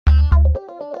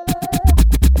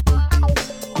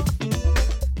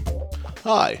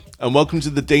Hi, and welcome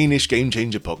to the Danish Game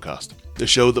Changer podcast, the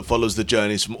show that follows the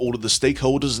journeys from all of the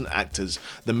stakeholders and actors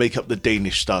that make up the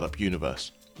Danish startup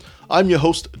universe. I'm your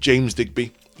host, James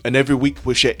Digby, and every week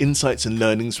we'll share insights and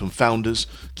learnings from founders,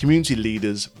 community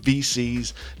leaders,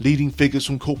 VCs, leading figures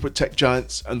from corporate tech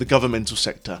giants and the governmental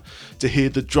sector to hear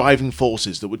the driving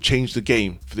forces that would change the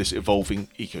game for this evolving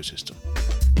ecosystem.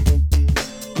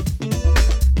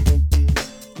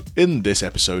 In this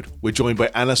episode, we're joined by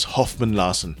Anders Hoffmann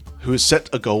Larsen, who has set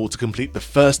a goal to complete the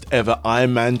first ever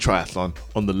Ironman triathlon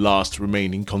on the last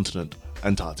remaining continent,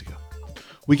 Antarctica.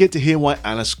 We get to hear why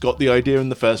Anders got the idea in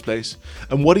the first place,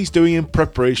 and what he's doing in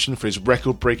preparation for his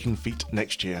record-breaking feat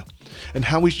next year, and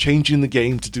how he's changing the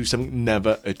game to do something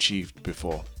never achieved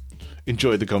before.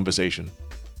 Enjoy the conversation.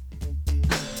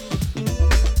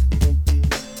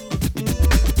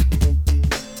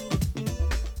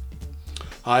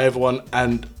 Hi everyone,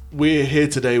 and we're here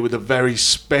today with a very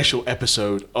special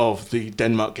episode of the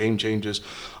Denmark Game Changers.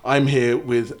 I'm here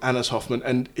with Anders Hoffmann,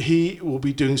 and he will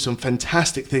be doing some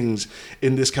fantastic things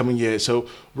in this coming year. So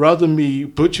rather than me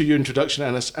butcher your introduction,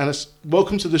 Anders,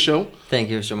 welcome to the show. Thank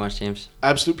you so much, James.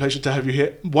 Absolute pleasure to have you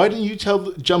here. Why don't you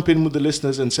jump in with the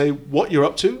listeners and say what you're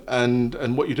up to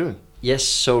and what you're doing? Yes,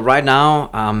 so right now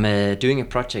I'm doing a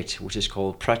project which is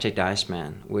called Project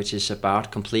Iceman, which is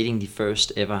about completing the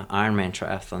first ever Ironman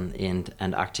triathlon in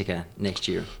Antarctica next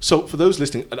year. So for those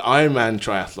listening, an Ironman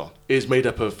triathlon is made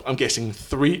up of, I'm guessing,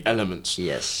 3 elements.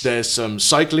 Yes. There's some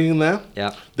cycling in there,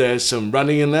 Yeah. there's some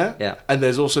running in there, Yeah. and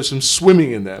there's also some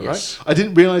swimming in there, Yes. right? I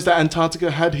didn't realize that Antarctica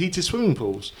had heated swimming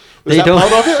pools. Was They that don't-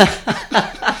 part of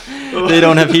it? They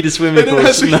don't have heated swimming They don't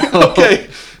pools. have No, okay.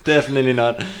 definitely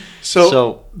not.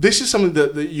 So this is something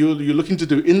that you're looking to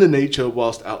do in the nature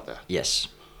whilst out there. Yes,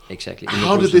 exactly. in the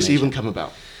How did coastal this nature. even come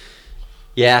about?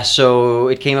 Yeah, so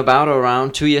it came about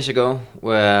around 2 years ago,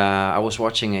 where I was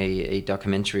watching a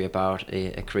documentary about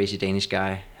a crazy Danish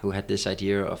guy who had this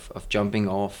idea of jumping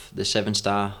off the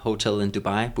 7-star hotel in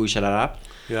Dubai, Burj Al Arab,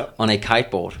 Yeah. on a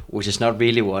kiteboard, which is not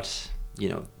really what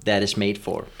that is made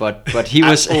for. But he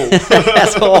was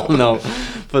at all. No,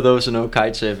 for those who know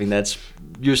kite surfing, that's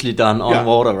usually done on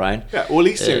water, right? Yeah, or at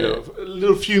least a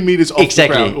little few meters off the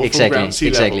ground. Or from ground, sea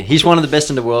level. Exactly. He's one of the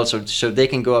best in the world, so they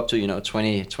can go up to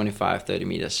 20, 25, 30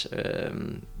 meters.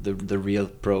 The real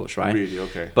pros, right? Really,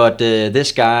 okay. But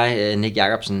this guy, Nick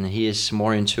Jacobsen, he is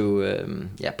more into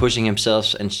pushing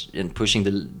himself and pushing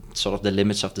the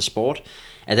limits of the sport.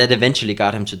 And that eventually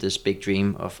got him to this big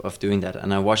dream of doing that.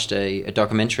 And I watched a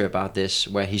documentary about this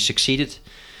where he succeeded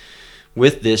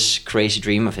with this crazy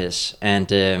dream of his.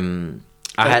 And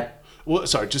Well,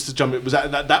 sorry, just to jump in, was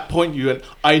at that point you went,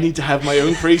 I need to have my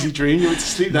own crazy dream? You went to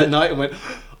sleep that night and went,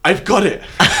 I've got it.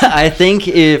 I think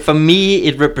for me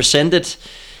it represented,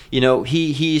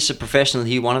 he's a professional.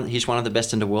 He's one of the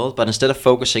best in the world. But instead of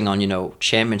focusing on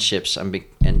championships and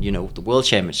the world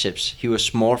championships, he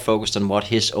was more focused on what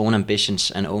his own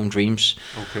ambitions and own dreams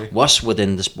was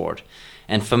within the sport.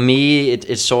 And for me,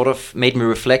 it sort of made me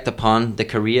reflect upon the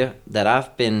career that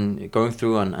I've been going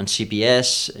through on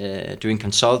CBS, doing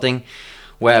consulting,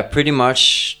 where I pretty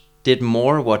much did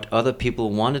more what other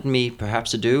people wanted me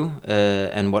perhaps to do,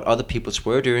 and what other people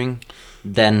were doing,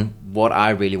 than what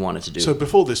I really wanted to do. So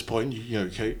before this point,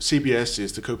 CBS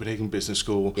is the Copenhagen Business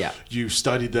School. Yeah. You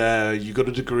studied there, you got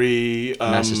a degree.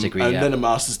 Master's degree, and yeah. then a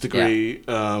master's degree.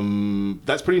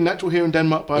 That's pretty natural here in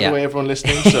Denmark, by the way, everyone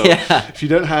listening. So if you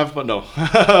don't have, but no.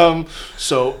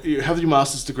 So you have your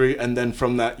master's degree, and then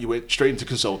from that you went straight into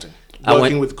consulting.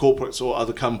 Working with corporates or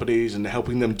other companies and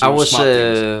helping them do smart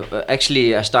things.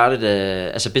 Actually, I started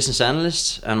as a business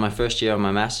analyst on my first year of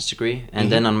my master's degree,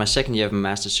 and then on my second year of my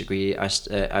master's degree, I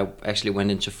actually went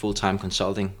into full-time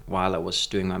consulting while I was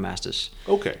doing my master's.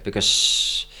 Okay.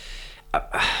 Because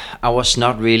I was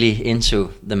not really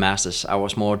into the master's. I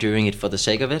was more doing it for the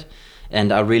sake of it,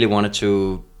 and I really wanted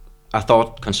to. I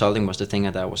thought consulting was the thing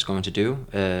that I was going to do.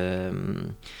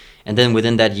 And then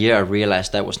within that year, I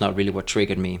realized that was not really what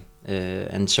triggered me.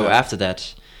 And so after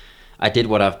that, I did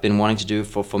what I've been wanting to do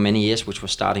for many years, which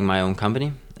was starting my own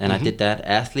company. And I did that,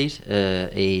 Athlete,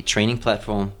 a training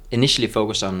platform, initially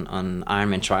focused on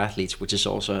Ironman triathletes, which is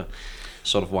also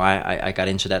sort of why I got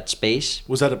into that space.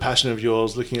 Was that a passion of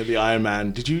yours, looking at the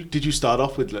Ironman? Did you start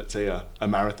off with, let's say, a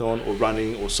marathon or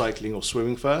running or cycling or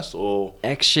swimming first? Or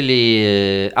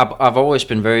Actually, I've always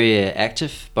been very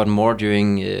active, but more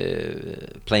during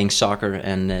playing soccer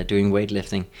and doing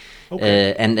weightlifting.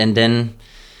 Okay. And then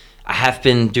I have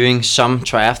been doing some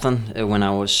triathlon when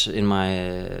I was in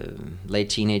my late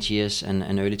teenage years and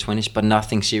early 20s, but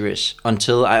nothing serious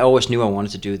until I always knew I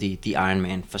wanted to do the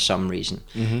Ironman for some reason.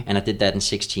 And I did that in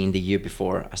 16, the year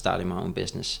before I started my own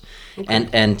business. Okay.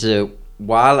 And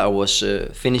while I was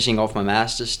finishing off my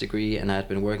master's degree and I had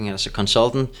been working as a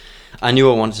consultant, I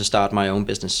knew I wanted to start my own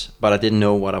business, but I didn't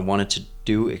know what I wanted to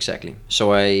do exactly.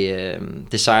 So I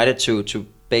decided to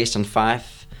based on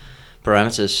 5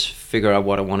 parameters, figure out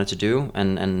what I wanted to do,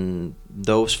 and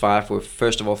those 5 were,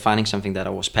 first of all, finding something that I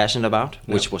was passionate about,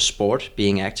 which was sport,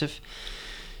 being active.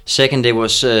 Second, it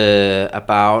was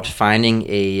about finding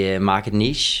a market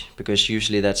niche, because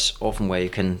usually that's often where you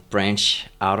can branch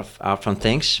out from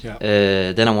things.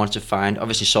 Then I wanted to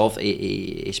obviously solve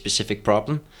a specific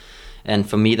problem, and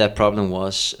for me that problem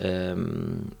was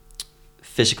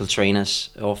physical trainers.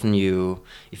 Often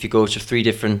if you go to 3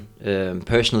 different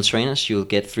personal trainers, you'll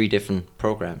get 3 different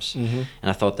programs. And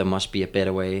I thought there must be a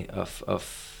better way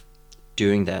of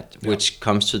doing that, which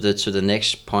comes to the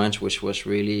next point, which was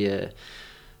really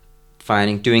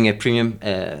doing a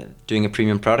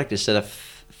premium product instead of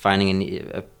finding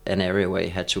an area where you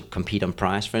had to compete on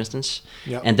price, for instance.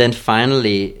 And then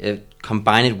finally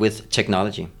combine it with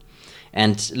technology.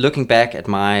 And looking back at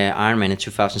my Ironman in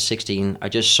 2016, I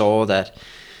just saw that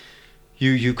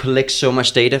you collect so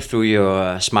much data through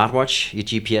your smartwatch, your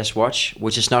GPS watch,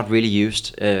 which is not really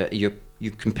used.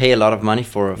 You can pay a lot of money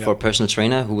for a personal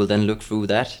trainer who will then look through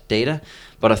that data.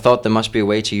 But I thought there must be a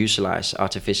way to utilize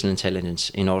artificial intelligence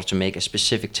in order to make a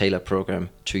specific tailored program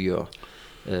to your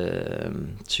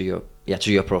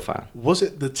profile. Was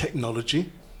it the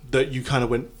technology that you kind of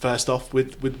went first off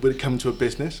with when it came to a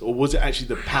business, or was it actually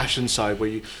the passion side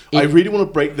where I really want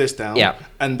to break this down,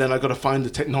 and then I got to find the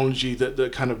technology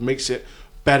that kind of makes it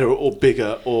better or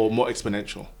bigger or more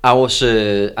exponential?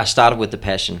 I started with the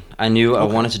passion. I knew I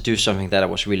wanted to do something that I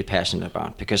was really passionate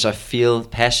about, because I feel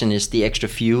passion is the extra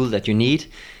fuel that you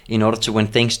need in order to, when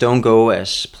things don't go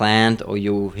as planned or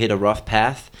you hit a rough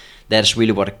path, that's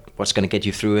really what's going to get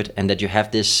you through it, and that you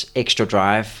have this extra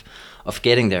drive of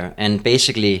getting there. And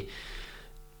basically,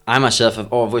 I myself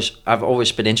I've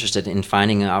always been interested in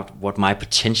finding out what my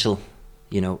potential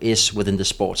is within the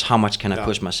sports. How much can I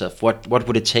push myself? What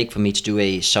would it take for me to do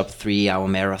a sub 3-hour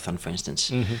marathon, for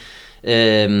instance?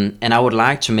 And I would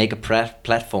like to make a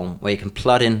platform where you can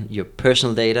plug in your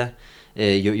personal data,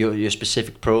 your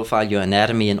specific profile, your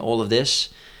anatomy, and all of this,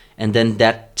 and then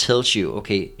that tells you,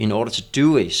 okay, in order to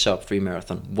do a sub 3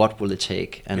 marathon, what will it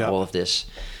take, and all of this.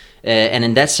 And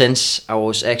in that sense, I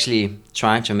was actually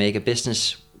trying to make a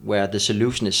business where the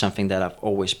solution is something that I've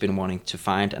always been wanting to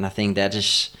find, and I think that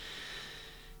is,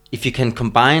 if you can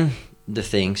combine the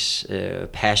things,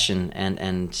 passion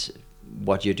and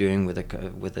what you're doing with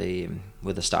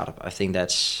a startup, I think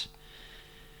that's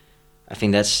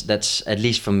at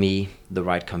least for me the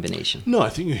right combination. No, I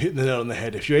think you hit the nail on the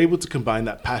head. If you're able to combine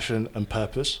that passion and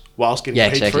purpose whilst getting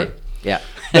paid for it,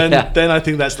 then I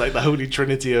think that's like the holy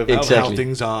trinity of how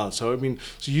things are. So I mean,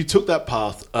 so you took that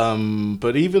path,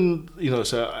 but even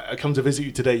so I come to visit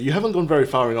you today. You haven't gone very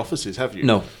far in offices, have you?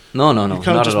 No. You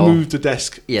kind of just moved the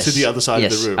desk to the other side of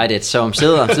the room. Yes, I did. So I'm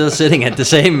still sitting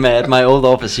at my old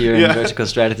office here in Vertical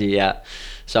Strategy. Yeah.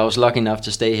 So I was lucky enough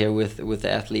to stay here with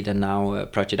the Athlete and now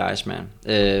Project Iceman,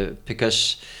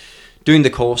 because during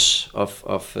the course of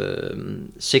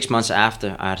 6 months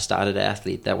after I had started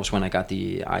Athlete, that was when I got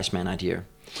the Iceman idea.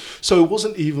 So it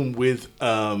wasn't even with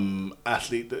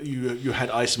Athlete that you had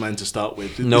Iceman to start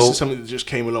with? No. This is something that just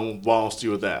came along whilst you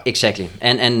were there? Exactly.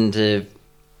 And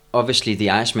obviously the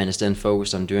Iceman is then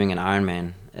focused on doing an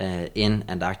Ironman in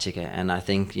Antarctica. And I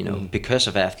think, because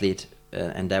of Athlete,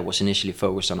 and that was initially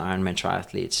focused on Ironman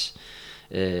triathletes,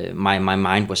 my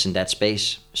mind was in that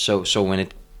space. So when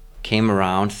it came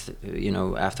around,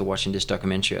 after watching this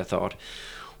documentary, I thought,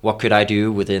 what could I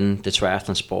do within the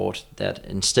triathlon sport that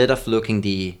instead of looking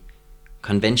the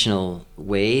conventional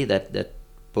way that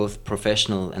both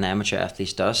professional and amateur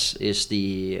athletes does, is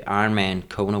the Ironman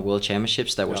Kona World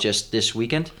Championships that was just this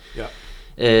weekend.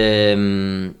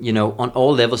 On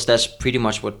all levels, that's pretty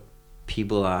much what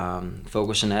people are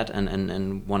focusing at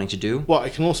and wanting to do. Well, I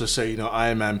can also say,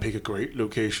 Ironman pick a great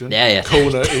location. Yeah.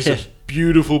 Kona is a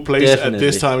beautiful place at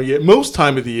this time of year. Most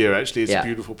time of the year, actually, it's a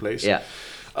beautiful place. Yeah.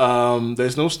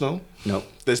 There's no snow. No.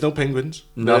 There's no penguins.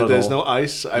 There's no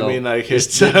ice. No. I mean, like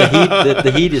it's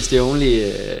the heat is the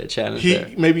only challenge.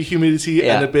 There. Maybe humidity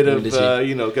and a bit of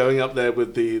going up there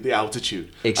with the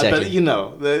altitude. Exactly.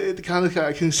 But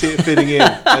I can see it fitting in,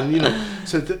 and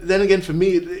So then again, for me,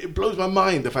 it blows my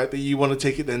mind the fact that you want to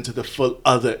take it then to the full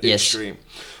other extreme.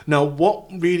 Now, what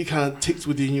really kind of ticked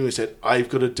within you and said, I've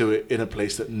got to do it in a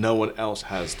place that no one else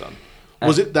has done?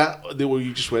 Was it that where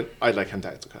you just went, I'd like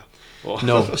Antarctica?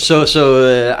 No. So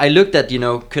I looked at,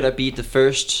 could I be the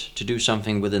first to do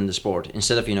something within the sport?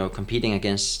 Instead of, competing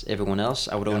against everyone else,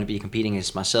 I would only be competing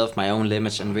against myself, my own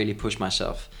limits, and really push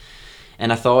myself.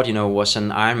 And I thought, was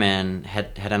an Ironman,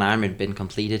 had an Ironman been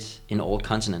completed in all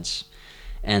continents?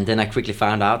 And then I quickly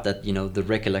found out that, the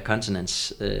regular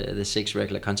continents, the 6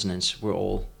 regular continents were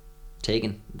all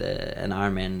taken. An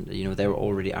Ironman, there were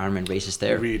already Ironman races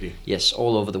there. Really? Yes,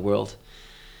 all over the world.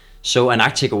 So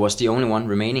Antarctica was the only one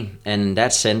remaining. And in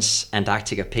that sense,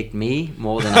 Antarctica picked me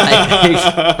more than I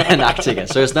picked Antarctica.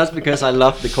 So it's not because I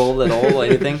love the cold at all or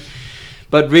anything.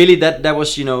 But really that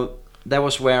was, that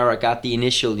was where I got the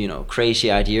initial,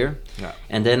 crazy idea. Yeah.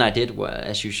 And then I did,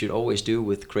 as you should always do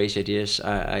with crazy ideas,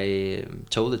 I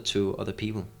told it to other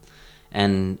people.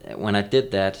 And when I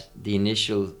did that, the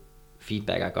initial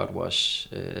feedback I got was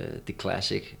the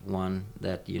classic one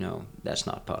that, that's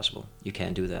not possible. You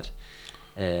can't do that.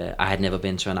 I had never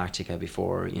been to Antarctica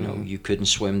before. You couldn't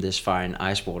swim this far in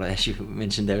ice water, as you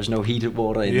mentioned. There's no heated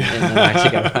water in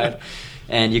Antarctica, right?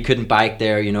 And you couldn't bike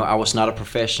there. I was not a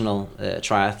professional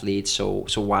triathlete,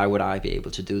 so why would I be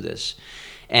able to do this?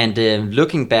 And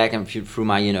looking back and through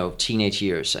my teenage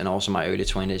years and also my early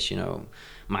 20s,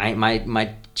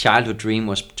 my childhood dream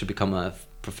was to become a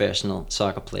professional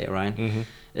soccer player, right?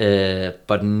 Mm-hmm.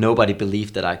 But nobody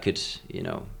believed that I could,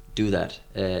 do that,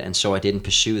 and so I didn't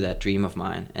pursue that dream of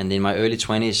mine. And in my early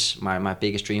 20s, my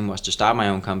biggest dream was to start my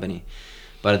own company.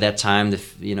 But at that time,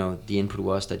 the input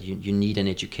was that you need an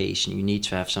education, you need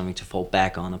to have something to fall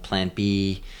back on, a plan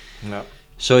B. No.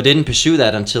 So I didn't pursue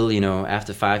that until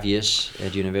after 5 years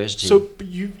at university. So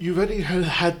you've already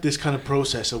had this kind of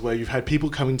process of where you've had people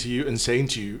coming to you and saying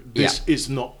to you, this is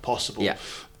not possible. Yeah.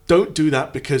 Don't do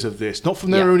that because of this. Not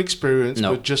from their own experience,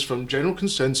 No. but just from general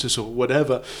consensus or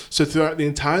whatever. So throughout the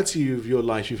entirety of your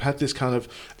life, you've had this kind of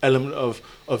element of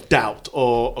doubt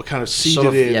or kind of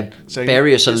seeded in. Saying,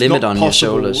 barriers a it's limit not on your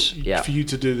possible shoulders. Yeah. for you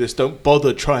to do this. Don't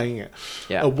bother trying it.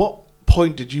 Yeah. At what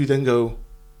point did you then go,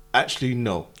 actually,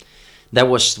 no? That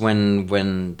was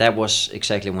that was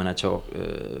exactly when I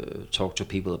talked to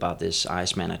people about this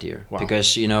Iceman idea. Wow.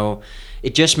 Because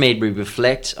it just made me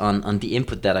reflect on the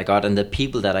input that I got and the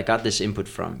people that I got this input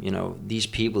from. These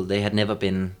people, they had never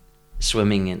been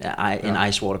swimming in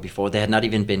ice water before. They had not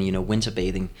even been winter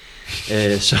bathing.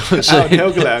 So Out in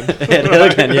Helgoland. At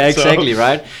Helgoland, yeah, exactly,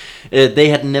 right. They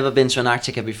had never been to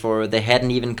Antarctica before. They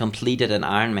hadn't even completed an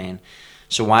Ironman.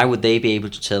 So why would they be able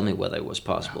to tell me whether it was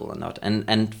possible or not?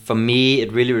 And for me,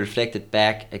 it really reflected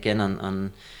back again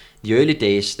on the early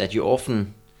days that you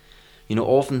often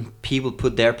people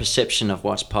put their perception of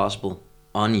what's possible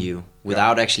on you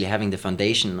without actually having the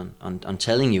foundation on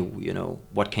telling you,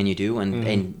 what can you do,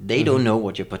 and they don't know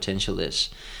what your potential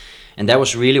is. And that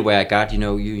was really where I got,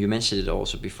 you mentioned it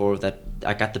also before, that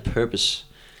I got the purpose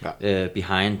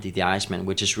behind the Iceman,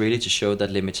 which is really to show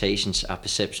that limitations are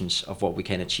perceptions of what we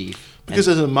can achieve. Because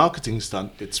as a marketing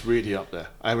stunt, it's really up there.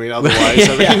 I mean, otherwise,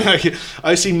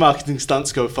 I've seen marketing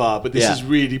stunts go far, but this is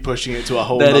really pushing it to a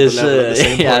whole other level at the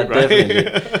same point, right?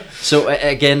 Definitely. So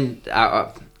again,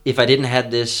 if I didn't have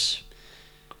this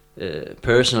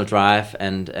personal drive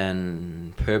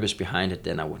and purpose behind it,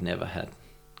 then I would never have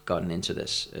gotten into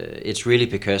this. It's really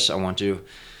because I want to.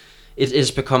 It's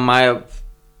become my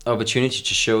opportunity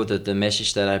to show the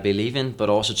message that I believe in, but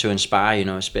also to inspire,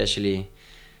 especially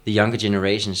the younger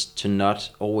generations, to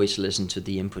not always listen to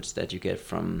the inputs that you get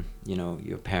from,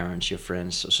 your parents, your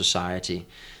friends, or society,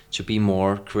 to be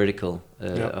more critical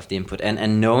of the input,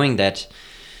 and knowing that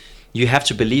you have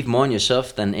to believe more in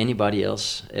yourself than anybody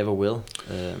else ever will.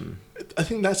 I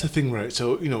think that's the thing, right?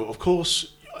 So, of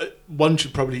course, one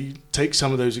should probably take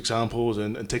some of those examples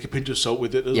and take a pinch of salt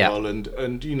with it as well. And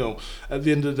at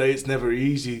the end of the day, it's never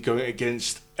easy going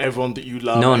against everyone that you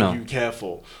love you care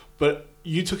for. But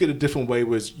you took it a different way,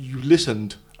 was you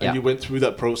listened and you went through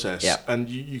that process and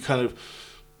you kind of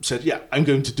said, I'm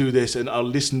going to do this and I'll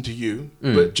listen to you,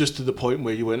 but just to the point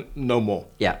where you went, no more.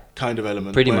 Kind of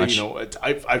element. Pretty where, much.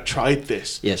 I've tried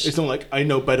this. Yes. It's not like I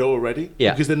know better already.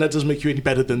 Because then that doesn't make you any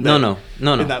better than them.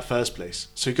 No. In that first place.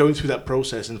 So going through that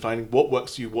process and finding what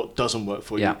works for you, what doesn't work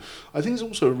for you. I think it's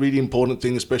also a really important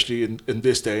thing, especially in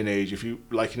this day and age, if you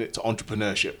liken it to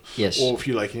entrepreneurship. Yes. Or if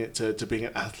you liken it to being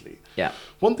an athlete. Yeah.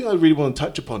 One thing I really want to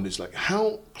touch upon is like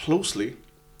how closely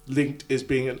linked is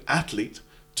being an athlete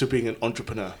to being an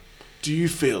entrepreneur. Do you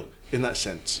feel in that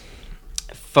sense?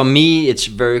 For me, it's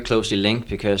very closely linked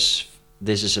because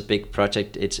this is a big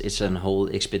project. It's a whole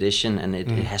expedition, and it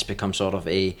has become sort of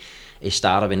a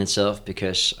startup in itself,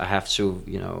 because I have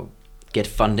to, get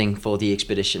funding for the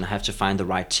expedition. I have to find the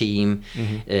right team.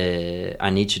 I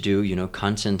need to do,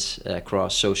 content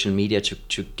across social media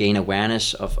to gain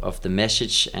awareness of the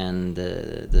message and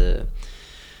the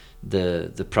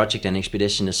project and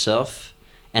expedition itself,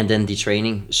 and then the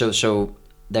training. So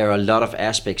there are a lot of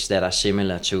aspects that are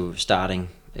similar to starting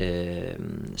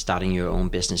starting your own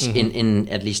business. In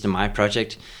at least in my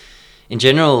project. In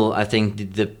general, I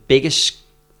think the biggest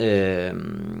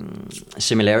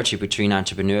similarity between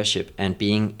entrepreneurship and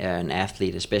being an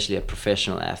athlete, especially a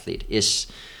professional athlete, is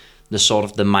the sort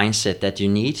of the mindset that you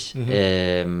need,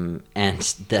 and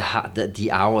the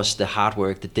hours, the hard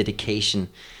work, the dedication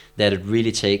that it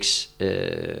really takes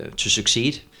to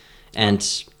succeed.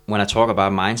 And when I talk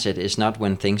about mindset, it's not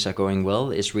when things are going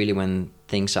well, it's really when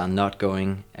things are not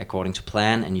going according to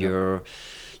plan, and you're,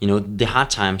 the hard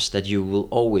times that you will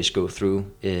always go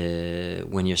through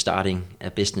when you're starting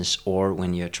a business or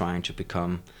when you're trying to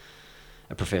become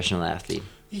a professional athlete.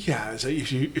 Yeah, so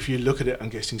if you look at it, I'm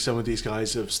guessing some of these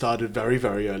guys have started very,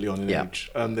 very early on in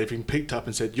age. They've been picked up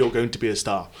and said, you're going to be a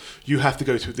star. You have to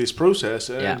go through this process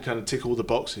and kind of tick all the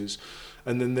boxes.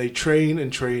 And then they train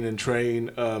and train and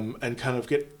train and kind of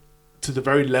get to the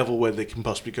very level where they can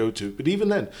possibly go to. But even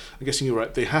then, I'm guessing you're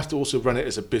right, they have to also run it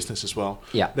as a business as well.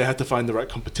 Yeah. They have to find the right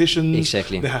competitions.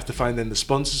 Exactly. They have to find then the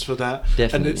sponsors for that.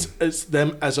 Definitely. And it's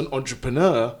them as an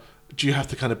entrepreneur, do you have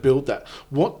to kind of build that?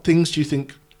 What things do you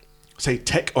think, say,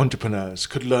 tech entrepreneurs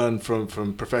could learn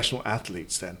from professional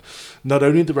athletes then? Not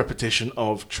only the repetition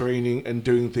of training and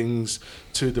doing things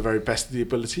to the very best of the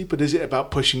ability, but is it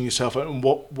about pushing yourself and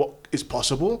what is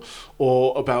possible,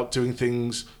 or about doing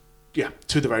things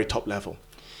to the very top level?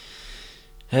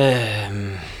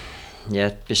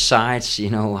 Besides,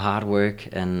 hard work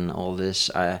and all this,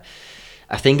 I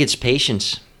think it's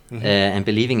patience and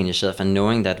believing in yourself, and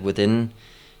knowing that within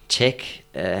tech,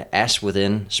 as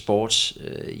within sports,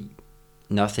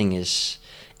 nothing is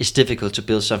difficult to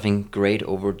build something great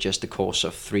over just the course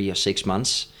of 3 or 6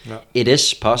 months. Yeah. It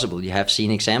is possible. You have seen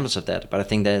examples of that, but I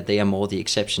think that they are more the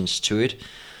exceptions to it.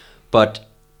 But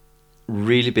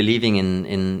really believing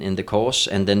in the course,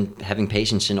 and then having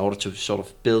patience in order to sort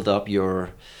of build up your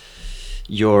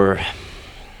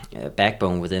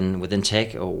backbone within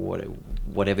tech or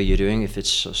whatever you're doing, if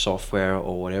it's software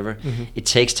or whatever. It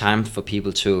takes time for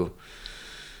people to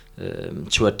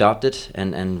adopt it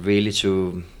and really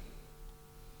to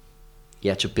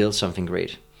build something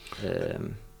great.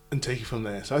 And take it from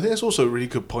there. So I think that's also a really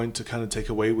good point to kind of take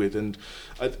away with. And,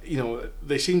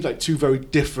 they seem like two very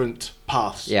different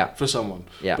paths for someone.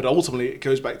 Yeah. But ultimately it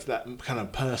goes back to that kind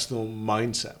of personal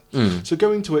mindset. So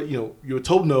going to it, you were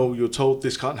told no, you were told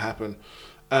this can't happen.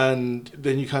 And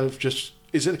then you kind of just,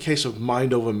 is it a case of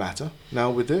mind over matter now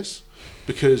with this?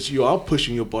 Because you are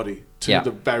pushing your body to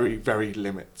the very, very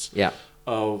limits. Yeah.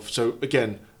 So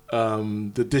again,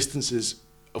 the distances,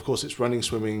 of course, it's running,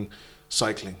 swimming,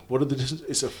 cycling. What are the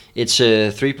distances? It's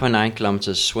 3.9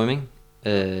 kilometers swimming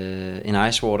in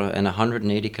ice water, and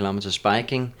 180 kilometers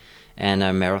biking, and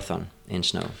a marathon in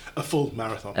snow. A full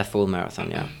marathon? A full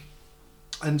marathon, yeah.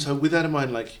 And so with that in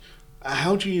mind,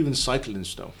 how do you even cycle in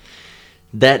snow?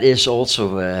 That is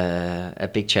also a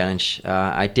big challenge.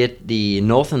 I did the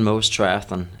northernmost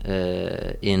triathlon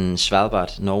in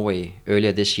Svalbard, Norway,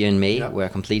 earlier this year in May, where I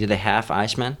completed a half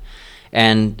Iceman.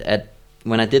 And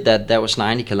when I did that, that was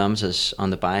 90 kilometers on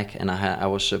the bike, and I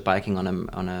was biking on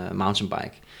a mountain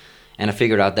bike. And I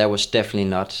figured out that was definitely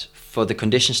not, for the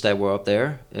conditions that were up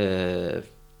there,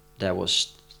 that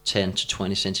was 10 to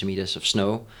 20 centimeters of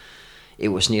snow. It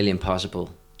was nearly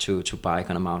impossible to bike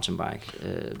on a mountain bike.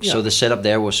 So the setup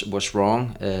there was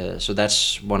wrong. So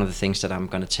that's one of the things that I'm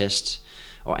going to test,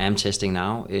 or am testing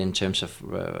now, in terms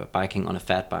of biking on a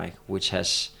fat bike, which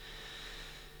has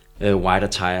wider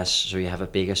tires, so you have a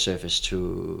bigger surface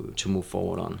to move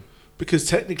forward on. Because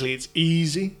technically it's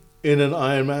easy in an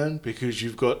Ironman, because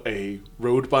you've got a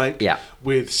road bike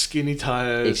with skinny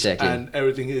tires, and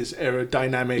everything is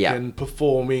aerodynamic and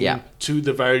performing to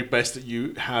the very best that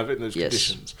you have in those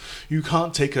conditions. You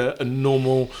can't take a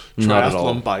normal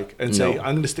triathlon bike and say,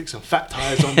 I'm going to stick some fat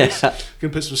tires on this, can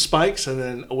put some spikes, and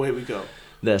then away we go.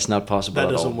 That's not possible that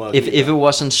at doesn't all. Work if it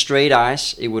wasn't straight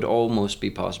ice, it would almost be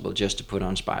possible just to put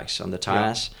on spikes on the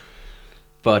tires.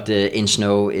 But in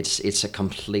snow, it's a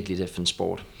completely different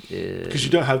sport. Because you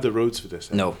don't have the roads for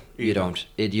this. No, you don't.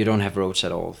 You don't have roads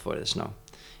at all for this. No,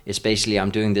 it's basically,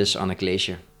 I'm doing this on a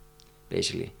glacier,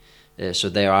 basically. So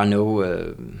there are no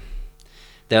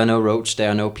roads. There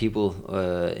are no people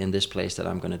in this place that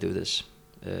I'm going to do this.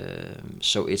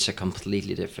 So it's a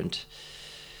completely different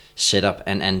setup,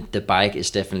 and the bike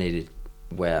is definitely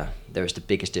where there's the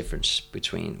biggest difference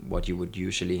between what you would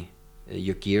usually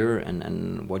your gear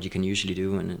and what you can usually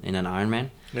do in an Ironman,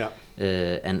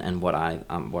 and what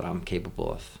I'm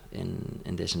capable of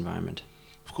in this environment.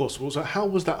 Of course. So how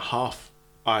was that half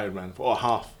Ironman or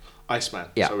half Iceman?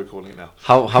 So we're calling it now.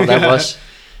 How that was?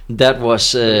 That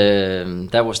was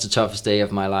the toughest day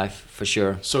of my life for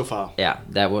sure. So far. Yeah,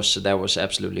 that was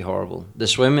absolutely horrible. The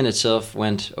swim in itself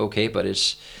went okay, but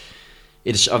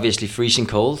it's obviously freezing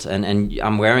cold, and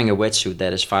I'm wearing a wetsuit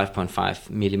that is 5.5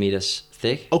 millimeters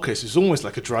thick. Okay, so it's almost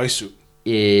like a dry suit.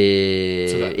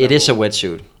 It is a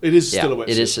wetsuit. It is still a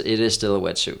wetsuit. It is still a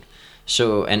wetsuit.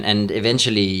 So and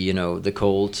eventually, the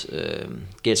cold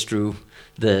gets through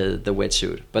the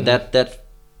wetsuit, but that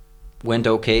went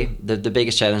okay. The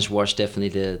biggest challenge was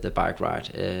definitely the bike ride,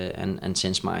 and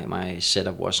since my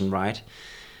setup wasn't right,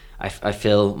 I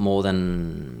fell more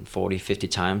than 40-50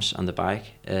 times on the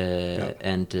bike,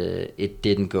 and it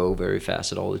didn't go very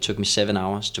fast at all. It took me 7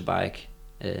 hours to bike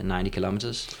 90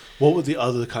 kilometers. What were the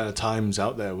other kind of times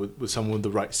out there with someone with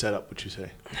the right setup, would you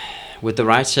say? With the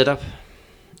right setup,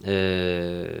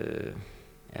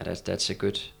 that's a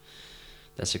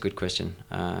good question.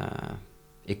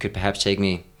 It could perhaps take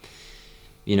me,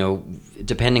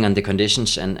 depending on the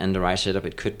conditions and the right setup,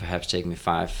 it could perhaps take me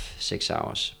 5-6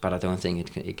 hours. But I don't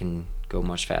think it can go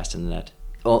much faster than that.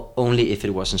 Only if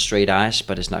it was on straight ice,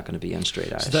 but it's not going to be on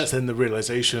straight ice. So that's then the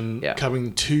realization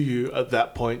coming to you at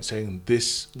that point, saying,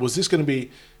 was this going to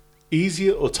be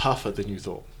easier or tougher than you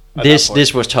thought?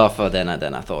 This was tougher than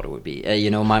I thought it would be.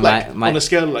 My on a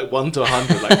scale of like 1 to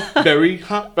 100, like very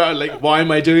like, why am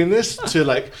I doing this? To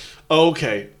like,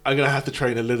 okay, I'm gonna have to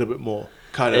train a little bit more.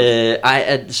 Kind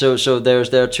of. So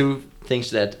there are two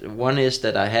things. That one is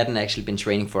that I hadn't actually been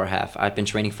training for a half. I'd been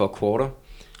training for a quarter.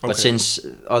 But since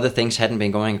other things hadn't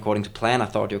been going according to plan, I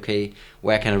thought, okay,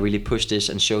 where can I really push this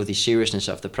and show the seriousness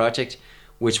of the project,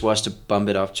 which was to bump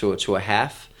it up to a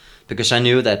half. Because I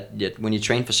knew that when you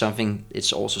train for something,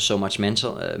 it's also so much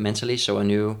mentally. So I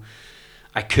knew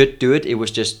I could do it. It was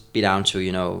just be down to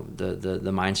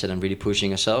the mindset and really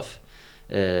pushing yourself.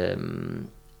 And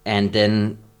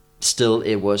then still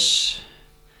it was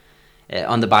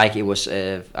on the bike. It was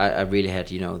I really had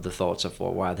the thoughts of,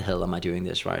 well, why the hell am I doing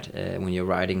this, right? When you're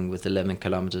riding with 11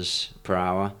 kilometers per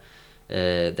hour.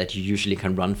 That you usually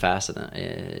can run faster.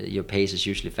 Your pace is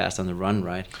usually fast on the run,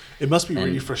 right? It must be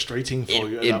really frustrating for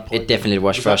you at that point. It definitely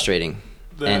was frustrating.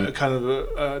 The kind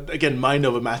of again, mind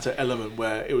over matter element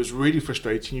where it was really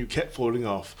frustrating. You kept falling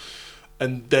off,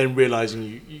 and then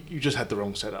realizing you just had the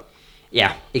wrong setup.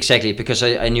 Yeah, exactly. Because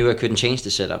I knew I couldn't change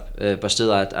the setup, but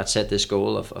still I'd set this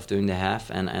goal of doing the half,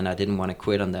 and I didn't want to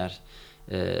quit on that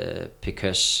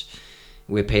because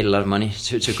we paid a lot of money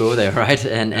to go there, right?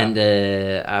 And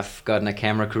I've gotten a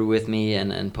camera crew with me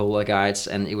and polar guides,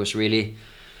 and it was really,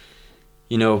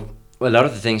 a lot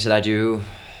of the things that I do,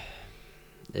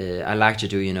 I like to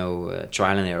do,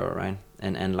 trial and error, right?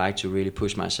 And like to really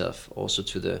push myself also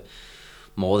to the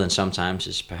more than sometimes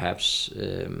is perhaps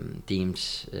deemed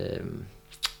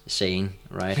sane,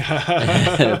 right?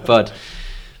 but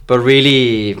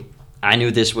really, I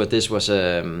knew this was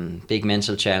a big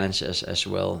mental challenge as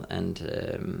well,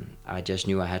 and I just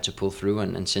knew I had to pull through.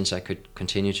 And since I could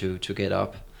continue to get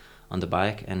up on the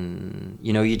bike, and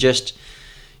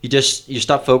you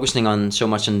stop focusing on so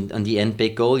much on the end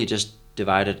big goal. You just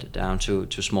divide it down to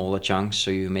smaller chunks,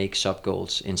 so you make sub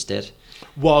goals instead.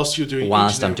 Whilst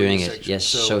I'm doing it, yes.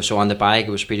 So on the bike,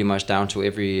 it was pretty much down to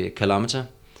every kilometer.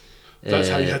 That's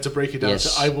how you had to break it down. Yes.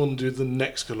 So I want to do the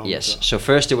next kilometer. Yes. So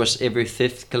first it was every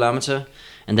 5th kilometer,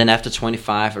 and then after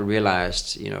 25, I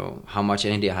realized, how much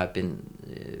energy I had been,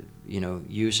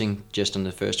 using just on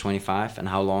the first 25, and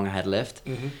how long I had left.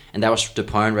 Mm-hmm. And that was the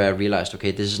point where I realized,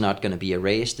 okay, this is not going to be a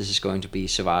race. This is going to be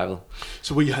survival.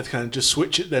 So where you had to kind of just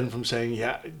switch it then from saying,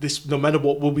 this no matter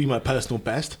what will be my personal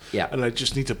best, and I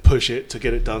just need to push it to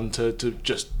get it done to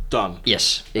just done.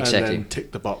 Yes, exactly. And then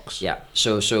tick the box. Yeah.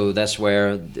 So that's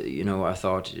where I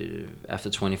thought after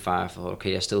 25,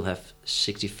 okay, I still have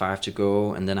 65 to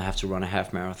go, and then I have to run a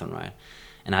half marathon, right?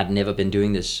 And I'd never been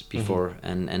doing this before,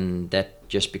 and that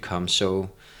just becomes so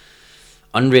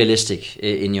unrealistic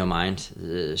in your mind.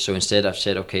 So instead, I've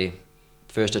said, okay,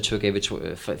 first I took every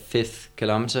 5th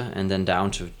kilometer, and then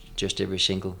down to just every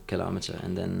single kilometer,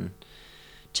 and then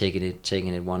taking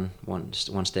it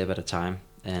one step at a time.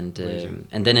 And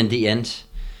then in the end,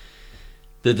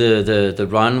 the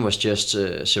run was just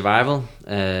survival.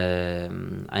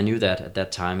 I knew that at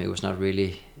that time it was not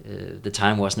really the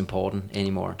time wasn't important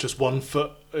anymore. Just one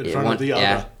foot in front of the other.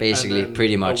 Yeah, basically,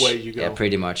 pretty much. Away you go. Yeah,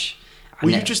 pretty much.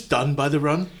 Were you just done by the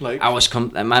run? Like I was,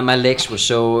 my legs were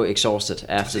so exhausted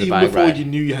after the bike ride. Even before you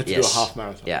knew you had to do a half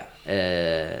marathon.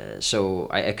 Yeah. So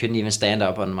I couldn't even stand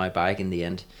up on my bike in the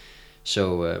end.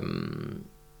 So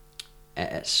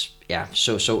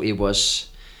So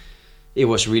it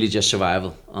was really just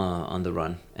survival on the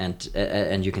run,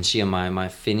 and you can see on my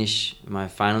finish, my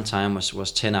final time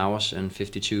was 10 hours and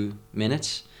 52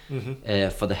 minutes,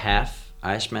 for the half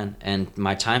Iceman, and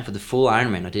my time for the full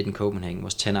Ironman I did in Copenhagen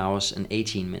was 10 hours and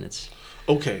 18 minutes.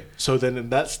 Okay, so then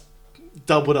that's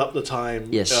doubled up the time.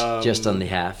 Yes, just on the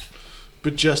half.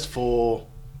 But just for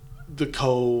the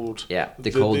cold. Yeah,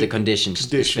 the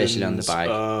conditions, especially on the bike.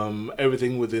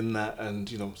 Everything within that, and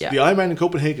Yeah. the Ironman in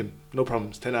Copenhagen, no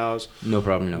problems. 10 hours. No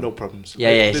problem. No problems.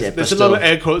 Yeah. There's a lot of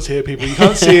air quotes here, people. You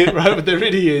can't see it, right? But there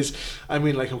really is. I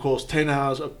mean, like, of course, 10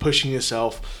 hours of pushing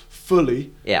yourself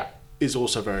fully. Yeah. Is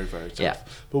also very, very tough. Yeah.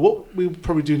 But what we'll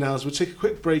probably do now is we'll take a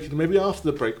quick break, and maybe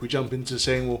after the break we jump into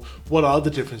saying, well, what are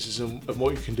the differences and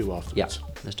what you can do afterwards.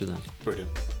 Yeah, let's do that. Brilliant.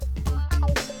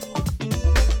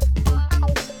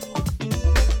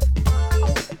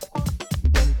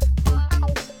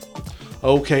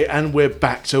 Okay, and we're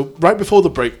back. So right before the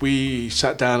break, we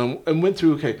sat down and went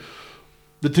through,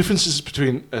 the differences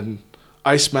between an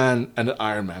Iceman and an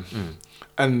Ironman.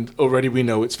 And already we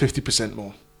know it's 50%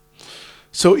 more.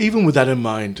 So even with that in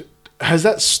mind, has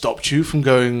that stopped you from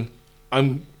going,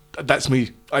 that's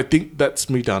me, I think that's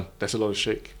me done? There's a lot of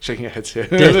shaking your heads here.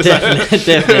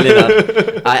 Definitely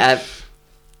not.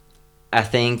 I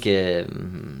think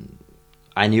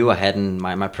I knew I hadn't,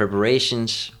 my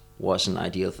preparations wasn't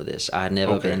ideal for this. I had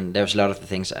never been, there was a lot of the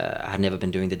things, I had never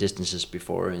been doing the distances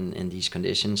before in these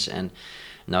conditions, and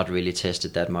not really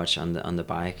tested that much on the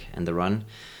bike and the run.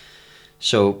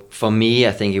 So for me,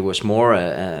 I think it was more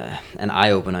an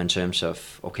eye-opener in terms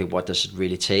of, what does it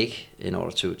really take in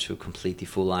order to complete the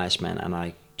full Iceman? And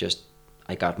I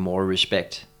got more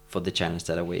respect for the challenge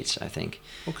that awaits, I think.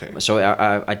 Okay. So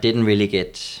I didn't really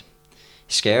get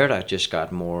scared. I just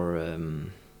got more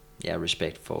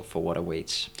respect for what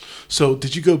awaits. So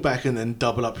did you go back and then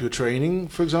double up your training,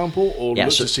 for example, or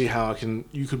look so to see how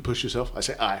you can push yourself? I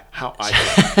say how I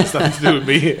can. It's nothing to do with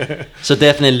me. So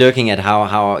definitely looking at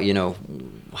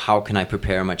how can I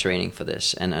prepare my training for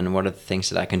this, and what are the things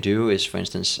that I can do is, for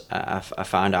instance, I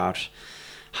found out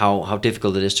how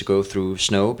difficult it is to go through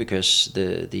snow, because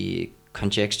the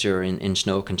conjecture in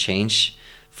snow can change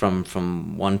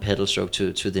from one pedal stroke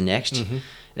to the next.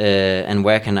 And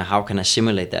how can I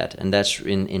simulate that? And that's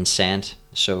in sand.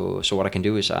 So what I can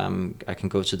do is I can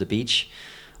go to the beach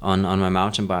on my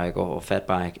mountain bike or fat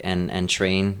bike and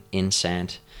train in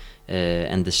sand,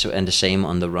 and the same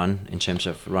on the run in terms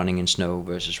of running in snow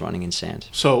versus running in sand.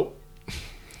 So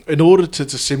in order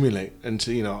to simulate and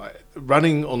to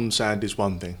running on sand is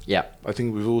one thing. Yeah, I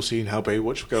think we've all seen how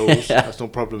Baywatch goes. That's no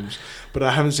problems. But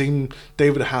I haven't seen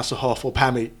David Hasselhoff or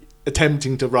Pammy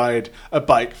attempting to ride a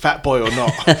bike, fat boy or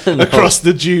not, across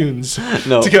the dunes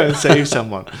to go and save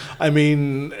someone. I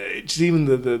mean, it's even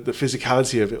the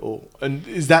physicality of it all. And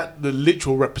is that the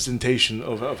literal representation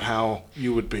of how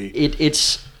you would be?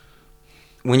 It's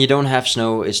when you don't have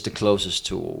snow, it's the closest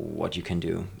to what you can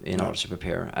do in order to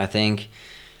prepare. I think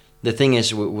the thing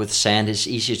is with sand, it's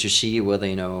easier to see whether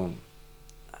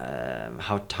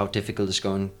how difficult it's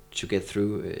going to get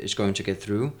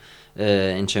through.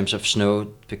 In terms of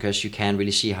snow, because you can't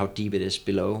really see how deep it is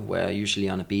below, where usually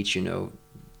on a beach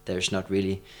there's not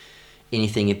really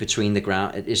anything in between the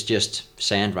ground. It's just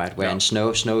sand, right? Where in snow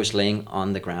is laying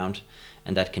on the ground,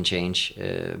 and that can change.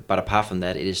 But apart from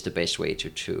that, it is the best way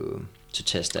to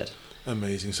test that.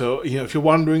 Amazing. So, if you're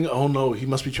wondering, oh no, he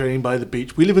must be training by the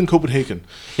beach. We live in Copenhagen.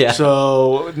 Yeah.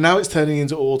 So now it's turning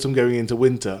into autumn, going into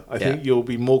winter. I think you'll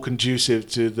be more conducive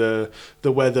to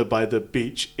the weather by the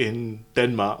beach in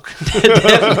Denmark.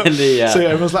 Definitely, yeah. So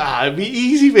everyone's like, it'd be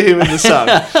easy for him in the sun.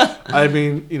 I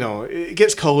mean, it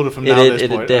gets colder from now to this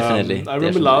point. Definitely. I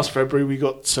remember last February we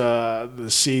got, the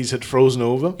seas had frozen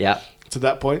over. Yeah. To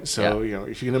that point, so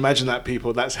if you can imagine that,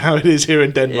 people, that's how it is here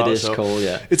in Denmark. It is cold,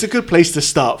 yeah. It's a good place to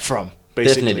start from,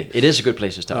 basically. Definitely, it is a good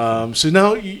place to start from. So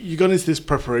now you got into this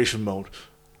preparation mode.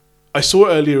 I saw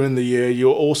earlier in the year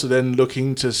you're also then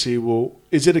looking to see, well,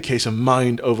 is it a case of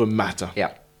mind over matter?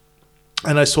 Yeah.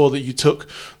 And I saw that you took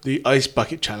the Ice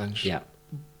Bucket Challenge,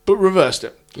 but reversed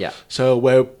it. Yeah. So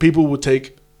where people would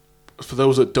take, for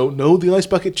those that don't know, the Ice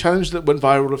Bucket Challenge that went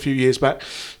viral a few years back,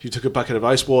 you took a bucket of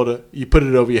ice water, you put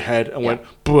it over your head and went,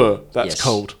 bruh, that's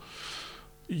cold.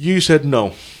 You said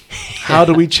no. How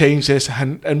do we change this?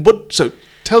 And what? So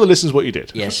tell the listeners what you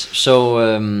did. Yes. So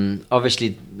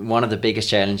obviously one of the biggest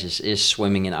challenges is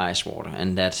swimming in ice water,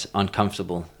 and that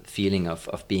uncomfortable feeling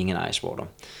of being in ice water.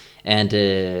 And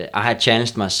I had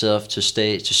challenged myself to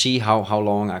see how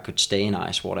long I could stay in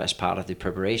ice water as part of the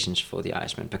preparations for the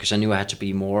Iceman, because I knew I had to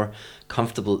be more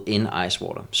comfortable in ice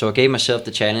water. So I gave myself the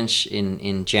challenge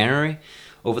in January,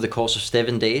 over the course of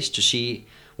 7 days, to see,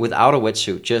 without a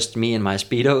wetsuit, just me and my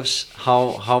Speedos,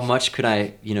 how much could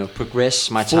I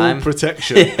progress my time. Full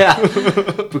protection.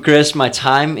 Progress my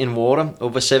time in water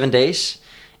over 7 days.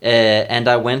 And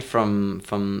I went from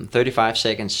 35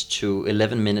 seconds to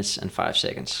 11 minutes and 5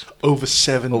 seconds. Over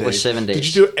 7 days. Over 7 days. Did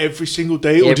you do it every single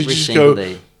day, or did you just go?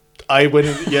 Day. I went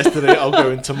in yesterday. I'll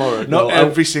go in tomorrow. Not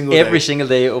every single day. Every single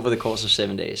day over the course of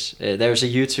 7 days. There's a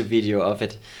YouTube video of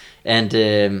it, and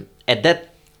at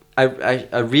that,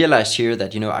 I realized here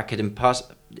that I could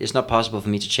it's not possible for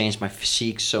me to change my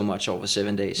physique so much over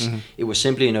 7 days. Mm-hmm. It was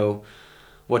simply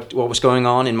what was going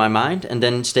on in my mind, and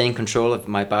then stay in control of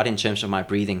my body in terms of my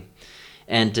breathing.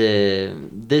 And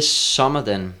this summer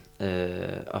then,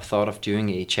 I thought of doing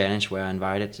a challenge where I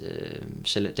invited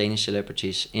Danish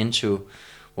celebrities into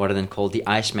what are then called the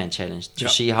Iceman Challenge, to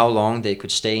see how long they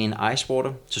could stay in ice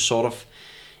water, to sort of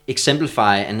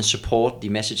exemplify and support the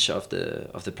message of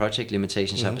the project,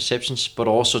 Limitations Are Perceptions, but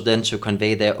also then to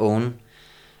convey their own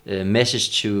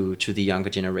message to the younger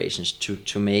generations,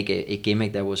 to make a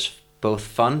gimmick that was both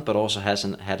fun but also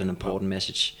had an important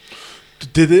message.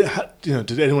 Did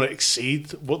anyone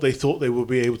exceed what they thought they would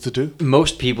be able to do?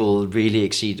 Most people really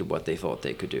exceeded what they thought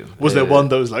they could do. Was there one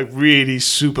that was like really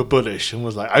super bullish and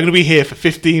was like, I'm going to be here for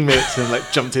 15 minutes and like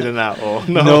jumped in and out? Or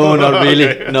no, not really.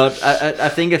 Okay. Not. I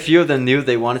think a few of them knew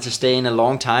they wanted to stay in a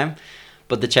long time,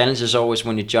 but the challenge is always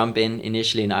when you jump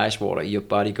initially in ice water, your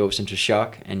body goes into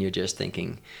shock and you're just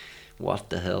thinking,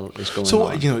 what the hell is going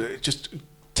on? So, just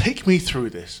take me through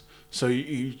this. So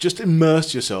you just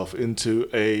immerse yourself into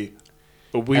a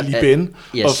wheelie bin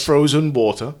of frozen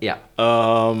water. Yeah.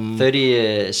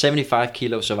 75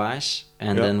 kilos of ice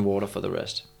and then water for the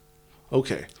rest.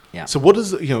 Okay. Yeah. So what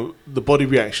does the body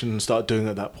reaction start doing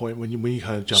at that point when you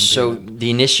kind of jump in? So the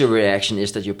initial reaction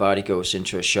is that your body goes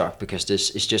into a shock, because this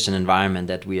is just an environment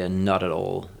that we are not at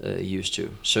all used to.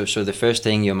 So the first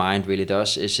thing your mind really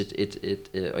does is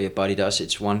or your body does,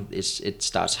 it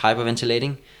starts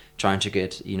hyperventilating, trying to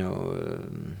get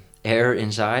air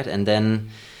inside, and then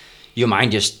your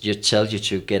mind just tells you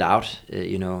to get out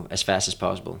as fast as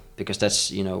possible, because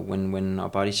that's when our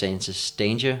body senses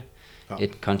danger,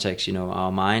 it contacts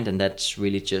our mind, and that's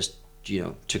really just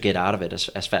to get out of it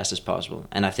as fast as possible.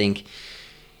 And I think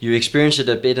you experience it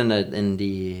a bit in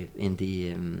the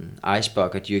ice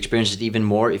bucket. You experience it even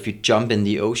more if you jump in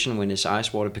the ocean when it's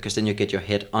ice water, because then you get your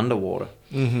head underwater,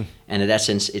 and in that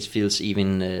sense it feels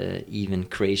even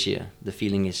crazier.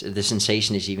 The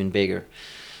sensation is even bigger.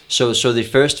 So the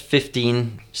first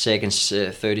 15 seconds,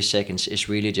 30 seconds is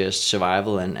really just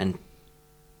survival and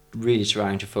really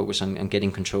trying to focus on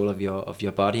getting control of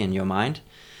your body and your mind,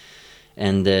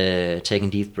 and taking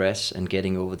deep breaths and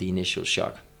getting over the initial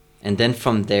shock. And then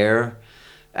from there,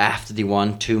 after the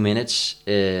 1-2 minutes,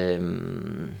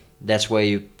 that's where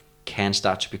you can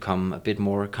start to become a bit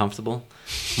more comfortable,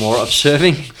 more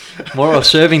observing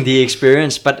the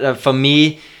experience. But for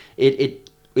me,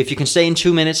 if you can stay in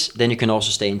 2 minutes, then you can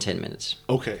also stay in 10 minutes.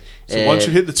 Okay. So once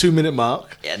you hit the 2 minute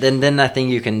mark, then I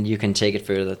think you can take it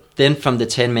further. Then from the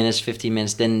 10 minutes, 15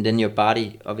 minutes, then your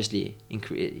body obviously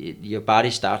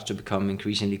starts to become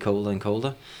increasingly colder and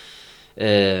colder,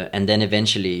 and then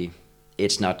eventually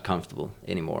it's not comfortable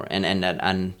anymore.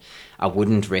 And I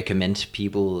wouldn't recommend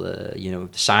people.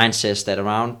 Science says that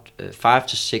around 5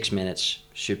 to 6 minutes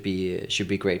should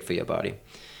be great for your body.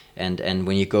 And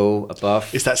when you go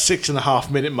above, it's that 6.5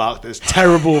 minute mark that's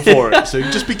terrible for it. So you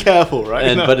just be careful,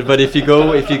 right? But if you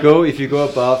go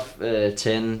above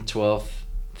 10, 12,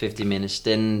 15 minutes,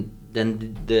 then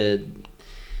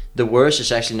the worst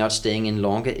is actually not staying in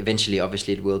longer. Eventually,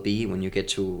 obviously, it will be when you get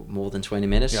to more than 20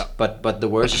 minutes. Yeah. But the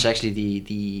worst is actually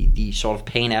the sort of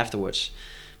pain afterwards,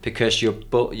 because your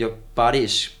body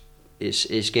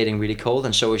is getting really cold,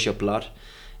 and so is your blood,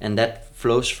 and that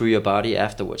flows through your body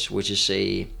afterwards, which is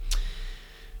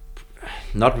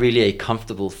not really a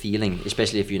comfortable feeling,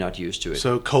 especially if you're not used to it.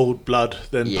 So cold blood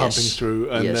then pumping through,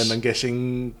 and then I'm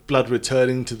guessing blood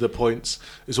returning to the points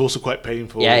is also quite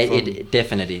painful. Yeah, it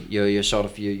definitely. You're sort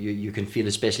of you can feel,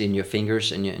 especially in your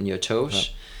fingers and your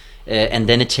toes, and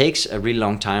then it takes a really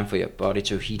long time for your body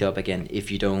to heat up again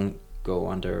if you don't go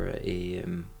under a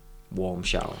warm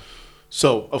shower.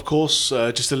 So, of course,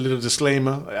 just a little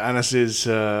disclaimer, Anas is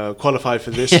qualified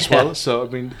for this as well. So, I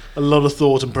mean, a lot of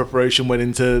thought and preparation went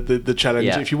into the challenge.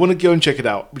 Yeah. If you want to go and check it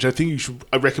out, which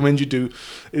I recommend you do.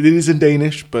 It is in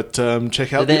Danish, but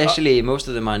check out... Actually, most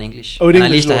of them are in English. Oh, in English,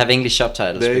 at least I have English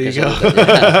subtitles. There you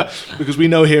go. Because we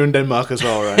know here in Denmark as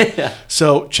well, right? Yeah.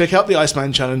 So, check out the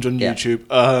Iceman Challenge on YouTube.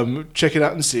 Check it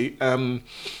out and see.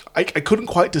 I couldn't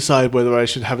quite decide whether I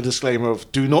should have a disclaimer of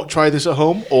do not try this at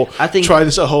home, or try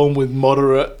this at home with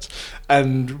moderate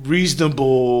and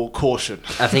reasonable caution.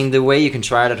 I think the way you can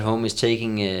try it at home is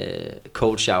taking a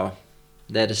cold shower.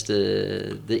 That is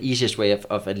the easiest way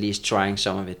of at least trying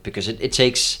some of it, because it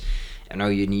takes I know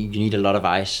you need a lot of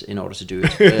ice in order to do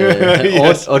it,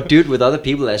 Yes. or do it with other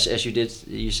people, as you did.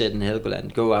 You said in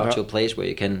Helgoland, go out Yeah. to a place where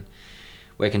you can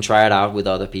try it out with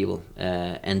other people,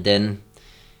 and then,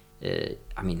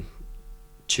 I mean,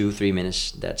 2-3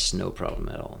 minutes. That's no problem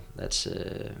at all. That's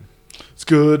It's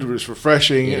good, it's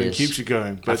refreshing, It and is. it keeps you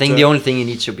going. I But, think the only thing you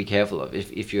need to be careful of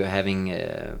if you're having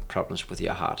problems with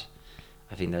your heart.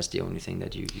 I think that's the only thing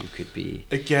that you could be.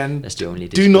 again, That's the only.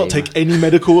 do not disclaimer. take any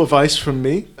medical advice from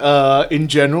me. In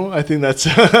general, I think that's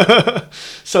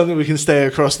something we can stay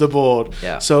across the board.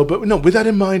 Yeah. So, but no, with that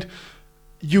in mind,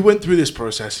 you went through this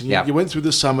process, and Yeah. you went through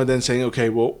the summer, then saying, okay,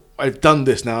 well, I've done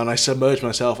this now, and I submerged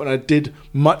myself, and I did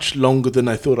much longer than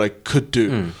I thought I could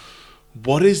do.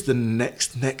 What is the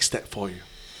next step for you?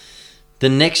 The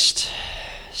next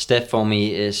step for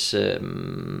me is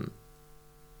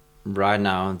right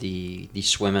now the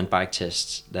swim and bike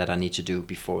tests that I need to do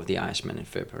before the Iceman in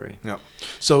February. Yeah.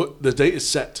 So the date is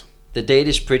set. The date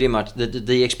is pretty much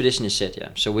the expedition is set. Yeah.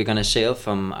 So we're gonna sail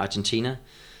from Argentina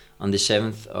on the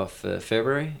 7th of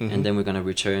February, and then we're gonna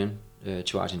return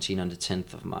to Argentina on the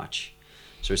 10th of March.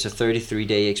 So it's a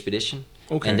 33-day expedition,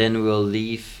 Okay. and then we'll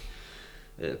leave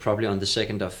probably on the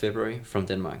 2nd of February from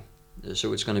Denmark.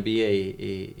 So it's going to be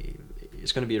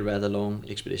a rather long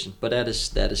expedition, but that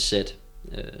is set.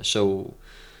 So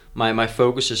my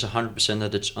focus is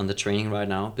 100% on the training right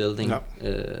now, building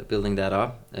that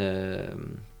up,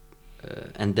 and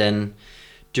then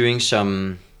doing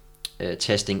some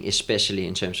testing, especially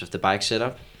in terms of the bike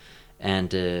setup,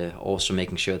 and also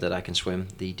making sure that I can swim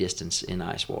the distance in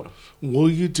ice water. Will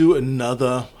you do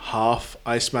another half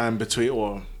Iceman between,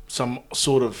 or some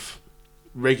sort of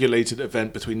regulated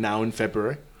event between now and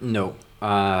February? No,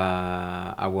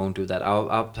 I won't do that.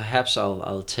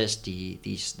 I'll test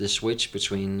the switch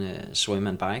between swim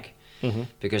and bike,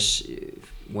 because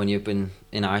when you've been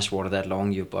in ice water that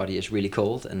long, your body is really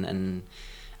cold, and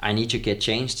I need to get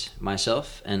changed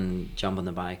myself and jump on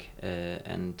the bike,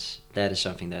 and that is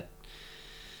something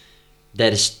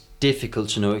that is difficult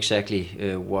to know exactly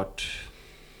what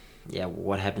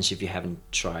happens if you haven't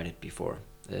tried it before.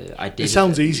 I did. It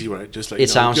sounds easy, right? Just like It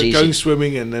sounds easy. Going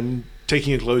swimming and then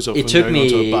taking your clothes off. It and took going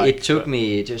onto a bike, It took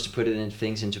me, just to put it in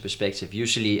things into perspective.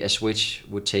 Usually, a switch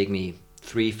would take me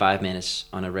 3-5 minutes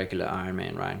on a regular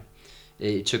Ironman ride.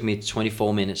 It took me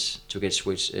 24 minutes to get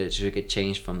switched, to get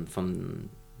changed from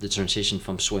the transition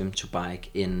from swim to bike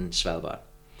in Svalbard.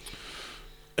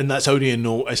 And that's only in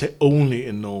Norway. I say only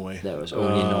in Norway. That was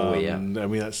only in Norway, yeah. I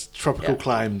mean, that's tropical Yeah.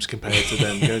 climes compared to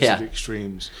them going Yeah. to the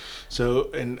extremes. So,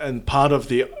 and part of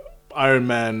the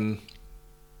Ironman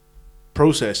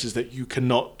process is that you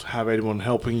cannot have anyone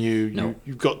helping you. No.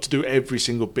 You've got to do every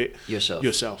single bit Yourself.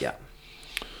 Yeah.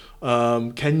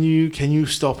 Can you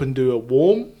stop and do a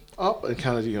warm up and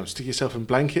kind of stick yourself in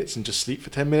blankets and just sleep for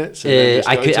 10 minutes? And then just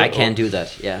go to I it, can or- do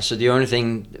that. Yeah. So the only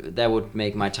thing that would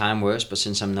make my time worse, but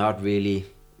since I'm not really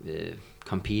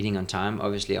competing on time,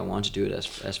 obviously I want to do it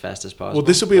as fast as possible. Well,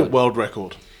 this will be a But world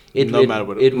record. It no will matter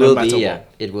what. It no will matter be. what. Yeah.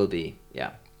 It will be.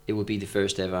 Yeah. It will be the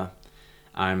first ever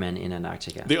Ironman in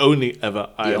Antarctica. The only ever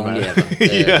The Ironman. only ever.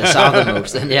 The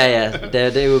southernmost. And yeah.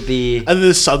 There will be. And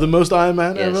the southernmost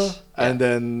Ironman Yes, ever, yeah. and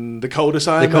then the coldest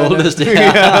Ironman. coldest, ever.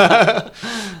 yeah.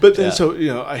 But then, Yeah.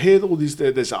 so I hear all these.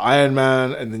 There's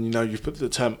Ironman, and then you've put the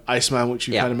term Iceman, which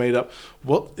you Yeah. kind of made up.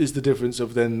 What is the difference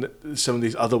of then some of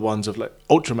these other ones of like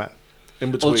Ultraman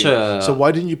in between? So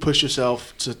why didn't you push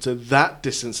yourself to that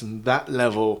distance and that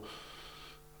level?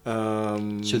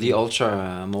 To the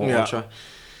ultra, more Yeah. ultra.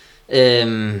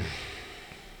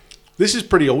 This is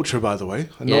pretty ultra, by the way.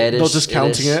 Yeah, it not is,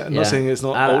 discounting it is, it. I'm not yeah. saying it's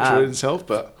not I- ultra I- in itself,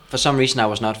 but For some reason, I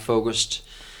was not focused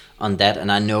on that, and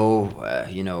I know,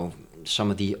 some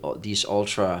of these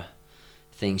ultra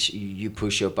things. You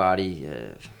push your body.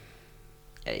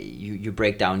 You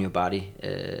break down your body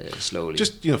slowly.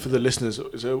 just for the listeners,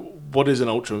 so what is an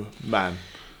Ultraman?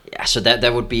 Yeah, so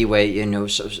that would be where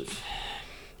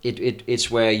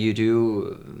it's where you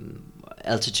do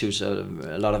altitudes,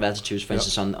 a lot of altitudes, for Yeah.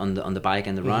 instance, on the bike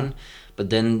and the run, but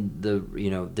then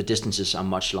the distances are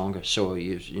much longer. So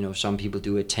some people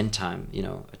do a 10-time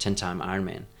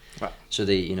Ironman. Right. So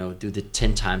they do the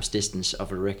 10 times distance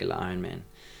of a regular Ironman.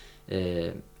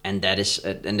 And that is,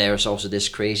 and there's also this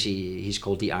crazy. He's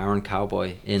called the Iron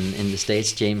Cowboy in the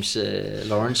States, James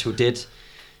Lawrence, who did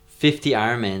 50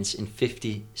 Ironmans in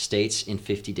 50 states in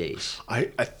 50 days. I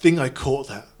think I caught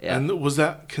that. Yeah. And was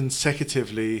that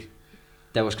consecutively?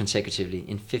 That was consecutively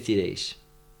in 50 days.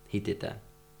 He did that.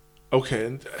 Okay,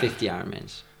 and 50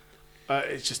 Ironmans.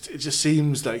 it just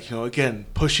seems like again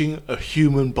pushing a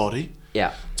human body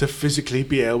Yeah, to physically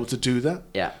be able to do that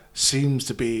yeah. seems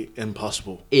to be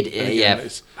impossible. It And again, yeah.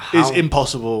 it's How-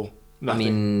 impossible Nothing.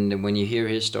 I mean, when you hear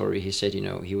his story, he said,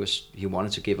 he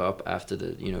wanted to give up after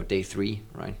the, day 3,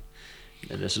 right?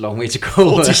 There's a long way to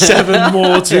go. 47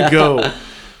 more to go.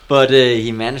 But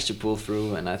he managed to pull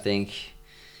through, and I think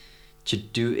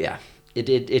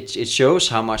it shows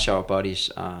how much our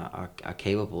bodies are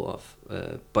capable of.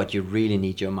 But you really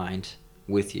need your mind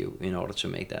with you in order to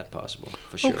make that possible,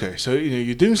 for sure. Okay, so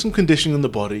you're doing some conditioning on the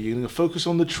body. You're going to focus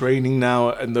on the training now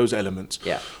and those elements.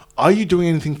 Yeah. Are you doing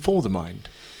anything for the mind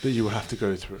that you will have to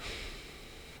go through?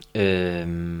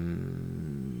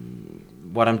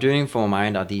 What I'm doing for my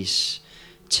mind are these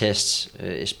tests,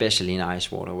 especially in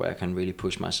ice water, where I can really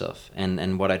push myself.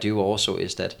 And what I do also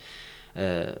is that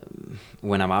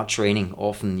when I'm out training,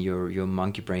 often your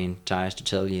monkey brain tries to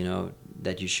tell you,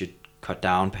 that you should cut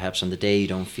down perhaps on the day you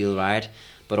don't feel right,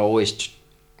 but always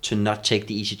to not take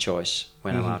the easy choice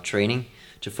when I'm out training,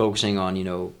 to focusing on,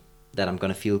 that I'm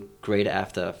going to feel great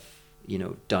after I've,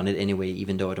 done it anyway,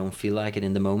 even though I don't feel like it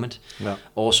in the moment. Yeah.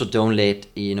 Also, don't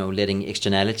letting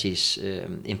externalities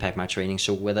impact my training.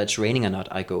 So whether it's raining or not,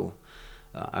 I go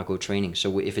training.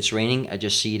 So if it's raining, I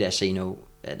just see it as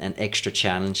an extra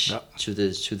challenge to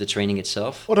the training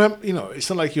itself. It's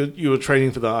not like you were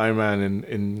training for the Ironman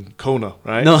in Kona,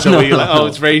 right? No, so you're like,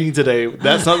 it's raining today.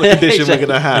 That's not the condition exactly. we're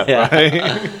going to have,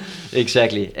 right?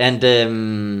 Exactly. And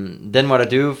then what I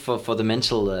do for the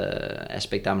mental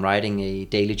aspect, I'm writing a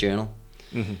daily journal.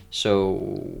 Mm-hmm.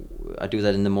 So I do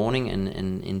that in the morning and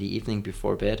in the evening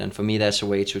before bed. And for me, that's a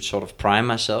way to sort of prime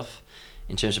myself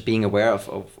in terms of being aware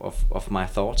of my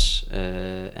thoughts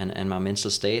and my mental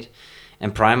state,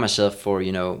 and prime myself for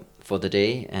the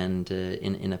day, and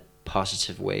in a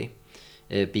positive way,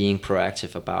 being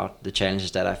proactive about the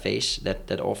challenges that I face.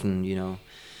 That often,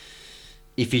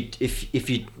 if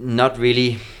you're not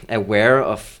really aware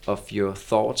of your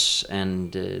thoughts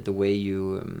and the way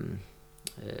you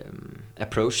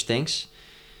approach things,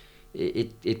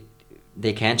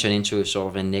 they can turn into a sort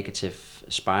of a negative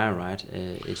spiral, right?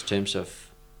 In terms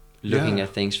of looking at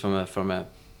things from a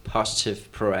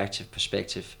positive, proactive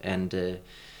perspective, and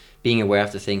being aware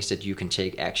of the things that you can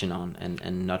take action on,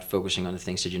 and not focusing on the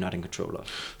things that you're not in control of.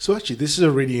 So actually, this is a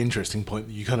really interesting point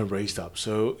that you kind of raised up.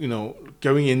 So,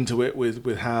 going into it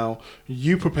with how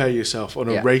you prepare yourself on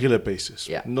a regular basis,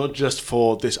 not just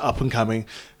for this up and coming.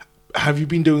 Have you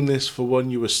been doing this for when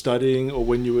you were studying or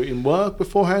when you were in work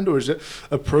beforehand, or is it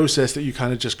a process that you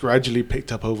kind of just gradually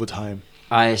picked up over time?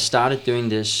 I started doing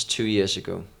this 2 years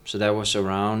ago. So that was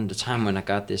around the time when I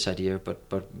got this idea, but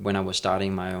when I was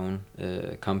starting my own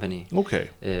company. Okay.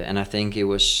 And I think it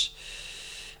was,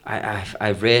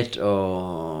 I read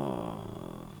or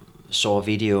saw a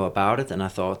video about it, and I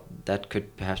thought that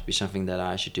could perhaps be something that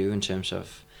I should do in terms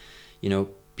of,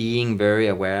 being very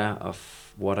aware of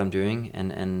what I'm doing,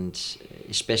 and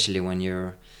especially when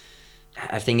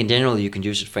I think in general you can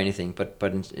use it for anything, but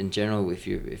in general, if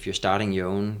you're starting your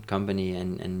own company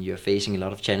and you're facing a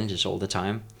lot of challenges all the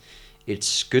time,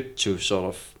 it's good to sort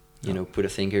of put a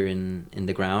finger in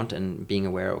the ground and being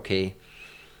aware, okay,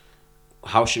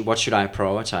 what should I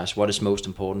prioritize? What is most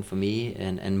important for me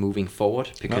and moving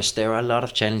forward? Because there are a lot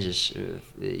of challenges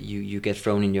you get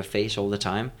thrown in your face all the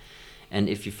time, and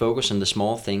if you focus on the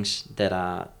small things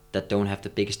that don't have the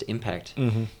biggest impact,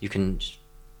 you can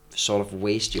sort of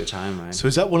waste your time, right? So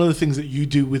is that one of the things that you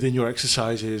do within your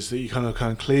exercises, that you kind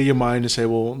of clear your mind and say,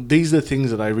 well, these are the things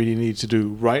that I really need to do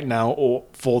right now or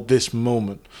for this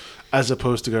moment, as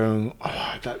opposed to going,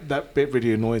 that bit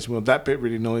really annoys me, or that bit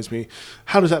really annoys me.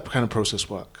 How does that kind of process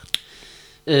work?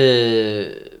 So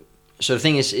the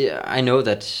thing is, I know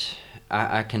that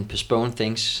I can postpone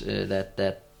things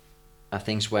that are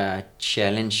things where I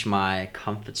challenge my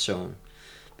comfort zone,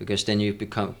 because then you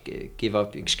give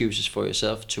up excuses for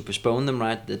yourself to postpone them,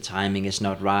 right? The timing is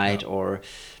not right, or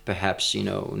perhaps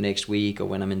next week, or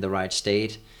when I'm in the right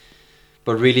state.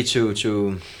 But really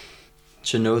to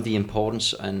know the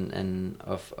importance and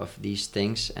of these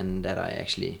things, and that I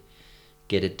actually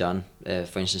get it done.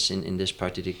 For instance, in this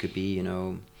project, it could be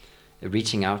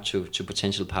reaching out to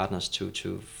potential partners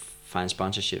to find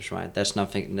sponsorships, right? That's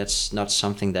not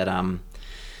something that I'm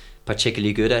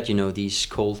particularly good at, these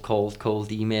cold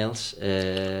emails.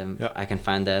 I can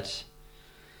find that,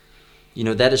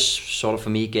 that is sort of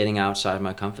for me getting outside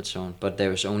my comfort zone, but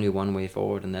there is only one way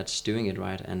forward, and that's doing it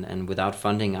right. And without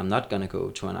funding, I'm not going to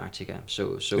go to Antarctica.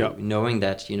 So knowing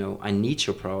that, I need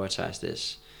to prioritize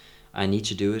this, I need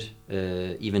to do it,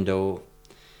 even though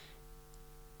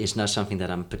it's not something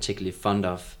that I'm particularly fond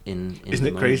of. Isn't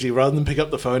it crazy? Rather than pick up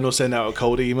the phone or send out a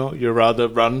cold email, you'd rather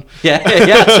run,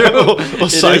 true. or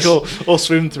cycle, or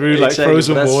swim through like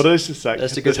frozen water. It's just like,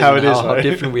 that's how it is. How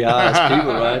different we are as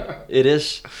people, right? It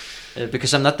is,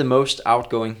 because I'm not the most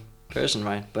outgoing person,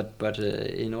 right? But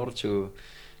in order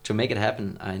to make it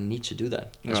happen, I need to do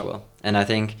that as Yeah. well. And I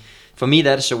think for me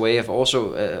that is a way of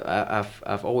also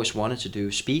I've always wanted to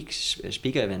do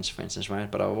speaker events, for instance, right?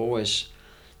 But I've always,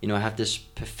 I have this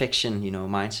perfection,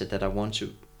 mindset that I want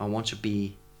to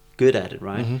be good at it,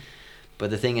 right? Mm-hmm. But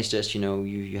the thing is just,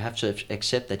 you have to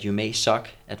accept that you may suck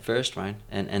at first, right?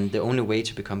 And the only way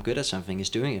to become good at something is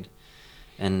doing it.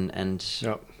 And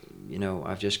Yeah.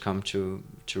 I've just come to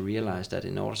realize that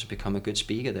in order to become a good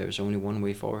speaker, there is only one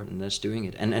way forward, and that's doing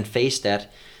it. And face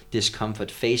that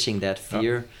discomfort, facing that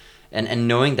fear, and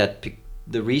knowing that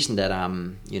the reason that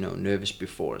I'm, nervous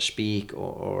before I speak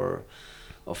or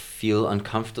feel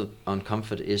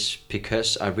uncomfort is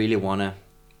because I really want to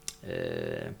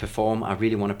perform. I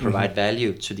really want to provide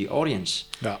value to the audience.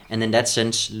 Yeah. And in that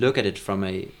sense, look at it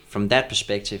from that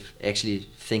perspective, actually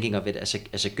thinking of it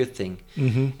as a good thing,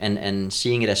 and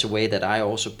seeing it as a way that I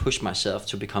also push myself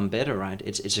to become better. Right?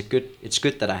 It's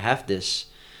good that I have this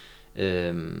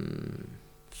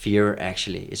fear.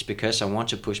 Actually, it's because I want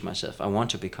to push myself. I want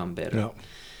to become better. Yeah.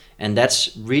 And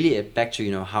that's really back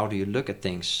to how do you look at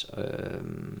things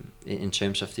in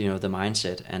terms of the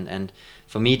mindset, and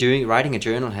for me writing a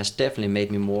journal has definitely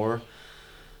made me more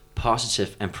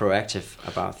positive and proactive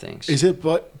about things. Is it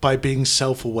by being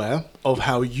self-aware of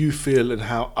how you feel and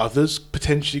how others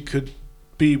potentially could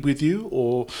be with you,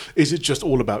 or is it just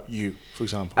all about you, for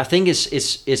example? I think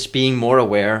it's being more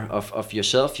aware of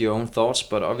yourself, your own thoughts,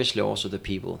 but obviously also the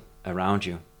people around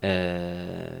you.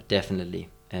 Definitely.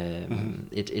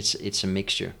 It's a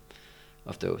mixture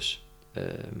of those.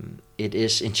 It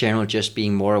is in general just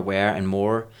being more aware and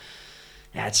more,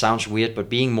 it sounds weird, but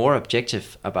being more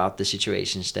objective about the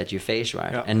situations that you face,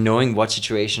 right? Yeah. And knowing what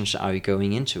situations are you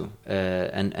going into,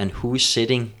 and who is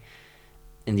sitting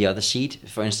in the other seat.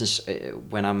 For instance,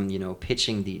 when I'm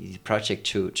pitching the project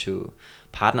to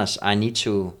partners, I need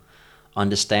to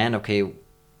understand, okay,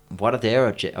 what are their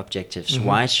objectives?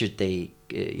 Why should they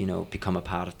become a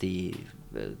part of the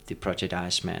Project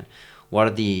Iceman?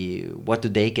 What do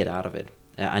they get out of it?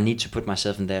 I need to put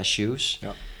myself in their shoes.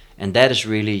 Yeah. And that is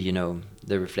really,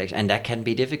 the reflection. And that can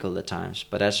be difficult at times,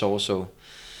 but that's also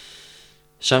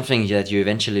something that you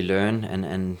eventually learn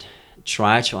and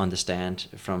try to understand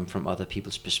from other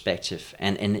people's perspective.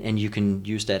 And you can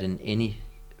use that in any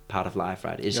part of life,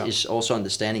 right? It's also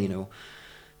understanding,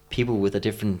 people with a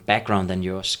different background than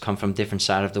yours, come from different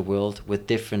side of the world with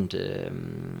different,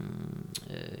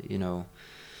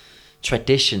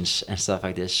 traditions and stuff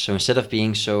like this. So instead of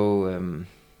being so,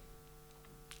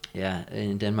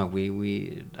 in Denmark,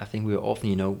 I think we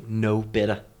often, know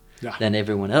better than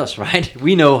everyone else, right?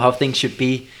 We know how things should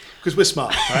be. Because we're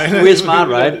smart, right? We're smart,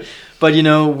 right? But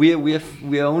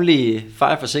we're only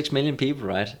 5 or 6 million people,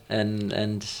 right?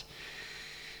 And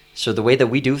so the way that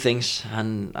we do things are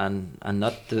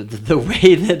not the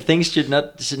way that things should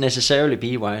not necessarily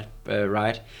be, right?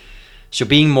 Right. So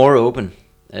being more open,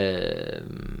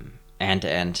 and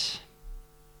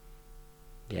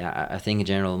I think in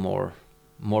general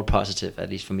more positive, at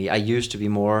least for me. I used to be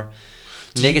more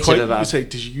negative about.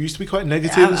 Did you used to be quite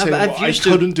negative? I used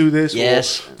to, couldn't do this.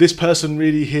 Yes. Or this person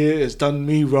really here has done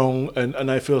me wrong,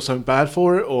 and I feel so bad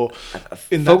for it. Or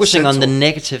focusing on the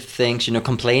negative things,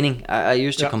 complaining. I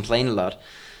used to complain a lot.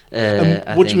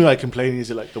 What do you mean by complaining?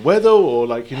 Is it like the weather, or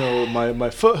like my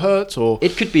foot hurts, or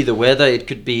it could be the weather. It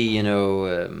could be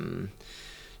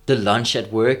the lunch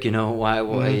at work. Why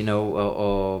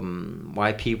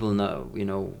why people not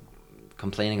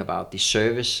complaining about the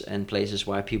service and places,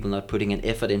 why people not putting an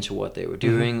effort into what they were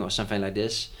doing or something like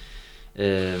this.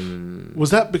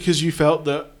 Was that because you felt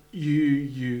that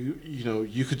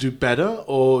you could do better,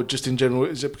 or just in general,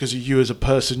 is it because of you as a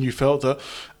person, you felt that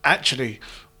actually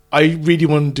I really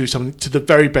want to do something to the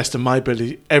very best of my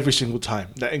ability every single time?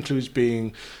 That includes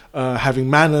being having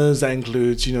manners, that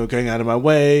includes going out of my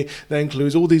way, that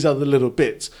includes all these other little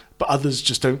bits, but others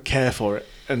just don't care for it.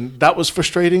 And that was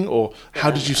frustrating, or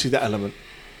how did you see that element?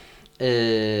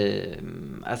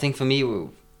 I think for me,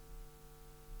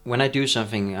 when I do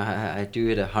something, I do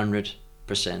it 100%.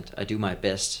 I do my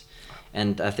best.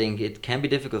 And I think it can be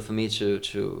difficult for me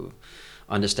to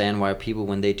understand why people,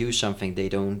 when they do something, they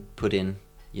don't put in,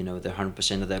 the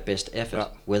 100% of their best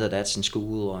effort, whether that's in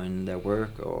school or in their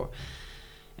work.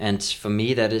 And for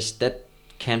me, that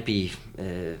can be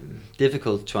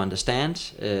difficult to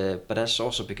understand, but that's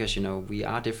also because we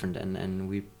are different and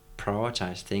we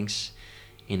prioritize things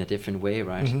in a different way,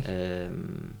 right?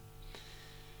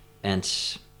 And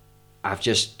I've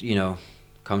just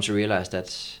come to realize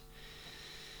that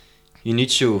you need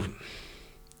to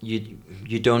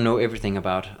you don't know everything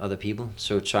about other people,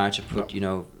 so try to put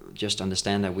just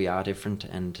understand that we are different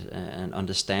and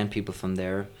understand people from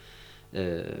their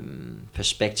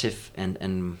perspective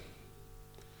and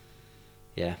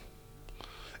yeah.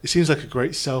 It seems like a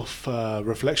great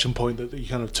self-reflection point that you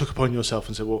kind of took upon yourself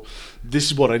and said, well, this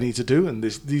is what I need to do, and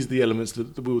these are the elements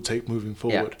that we will take moving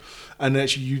forward. Yeah. And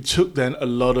actually you took then a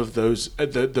lot of those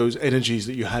energies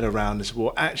that you had around and said,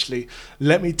 well, actually,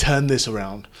 let me turn this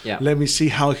around. Yeah. Let me see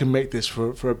how I can make this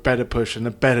for a better push and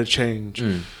a better change,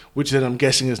 which then I'm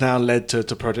guessing has now led to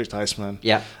Project Iceman.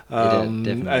 Yeah,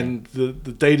 definitely. And the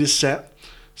date is set,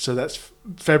 so that's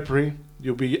February.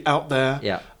 You'll be out there,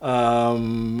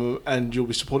 and you'll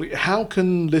be supporting. How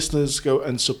can listeners go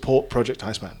and support Project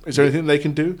Iceman? Is there anything they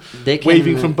can do? They can,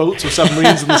 waving from boats or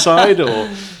submarines on the side, or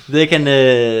they can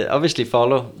obviously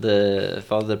follow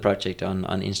the project on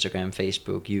Instagram,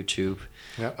 Facebook, YouTube.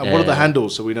 Yeah. And what are the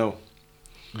handles so we know?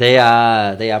 They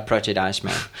are Project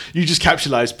Iceman. You just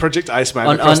capitalized Project Iceman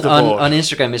across the board. On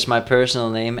Instagram, it's my personal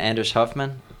name, Anders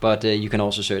Hoffman, but you can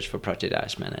also search for Project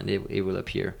Iceman, and it will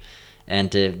appear.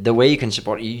 And the way you can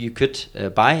support, you could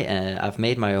buy. I've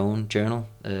made my own journal,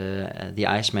 the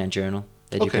Iceman Journal,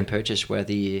 that you can purchase, where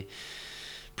the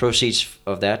proceeds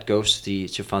of that goes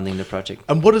to funding the project.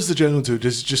 And what does the journal do?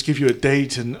 Does it just give you a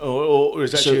date, or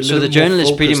is it actually so the journal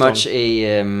is pretty much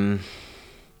a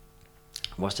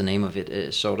what's the name of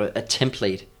it? Sort of a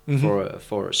template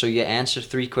for. So you answer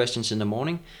 3 questions in the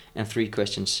morning and 3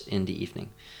 questions in the evening,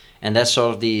 and that's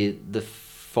sort of the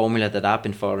formula that I've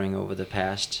been following over the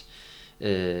past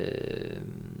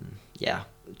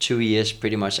 2 years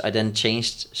pretty much. I then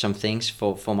changed some things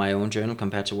for my own journal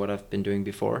compared to what I've been doing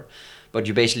before. But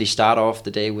you basically start off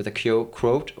the day with a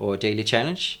quote or a daily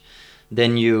challenge.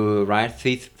 Then you write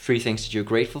three things that you're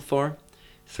grateful for,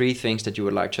 3 things that you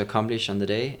would like to accomplish on the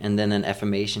day, and then an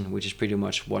affirmation, which is pretty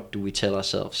much what do we tell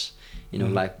ourselves,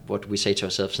 like what we say to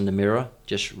ourselves in the mirror,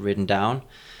 just written down.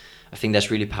 I think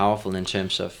that's really powerful in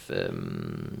terms of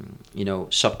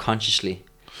subconsciously.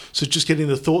 So just getting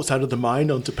the thoughts out of the mind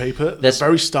onto paper at the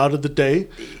very start of the day,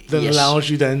 that allows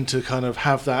you then to kind of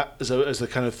have that as a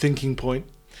kind of thinking point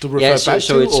to refer back to.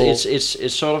 So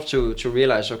it's sort of to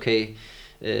realize, okay,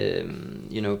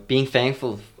 being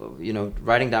thankful,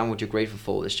 writing down what you're grateful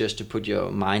for is just to put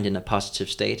your mind in a positive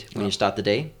state when you start the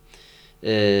day,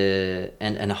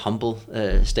 and a humble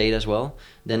state as well.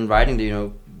 Then writing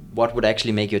what would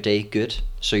actually make your day good,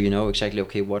 so you know exactly,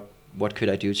 okay, what could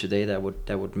I do today that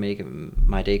would make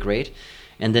my day great.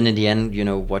 And then in the end,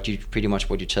 what you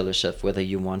tell yourself, whether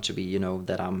you want to be,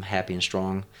 that I'm happy and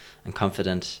strong and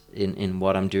confident in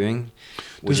what I'm doing,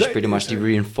 which is pretty much the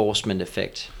reinforcement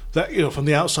effect. That, from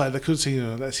the outside, that could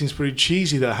seem, that seems pretty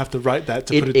cheesy that I have to write that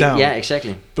to put it down. Yeah,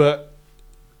 exactly. But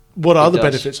what are the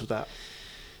benefits of that?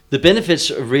 The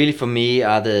benefits really for me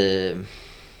are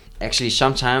actually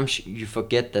sometimes you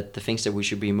forget that the things that we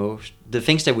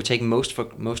take most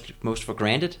for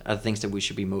granted are the things that we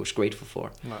should be most grateful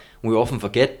for. Right. We often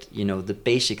forget, the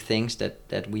basic things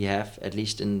that we have, at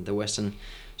least in the Western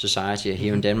society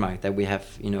here in Denmark, that we have,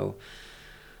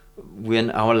 when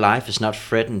our life is not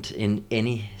threatened in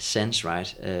any sense,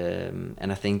 right?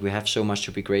 And I think we have so much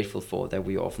to be grateful for that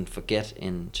we often forget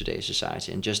in today's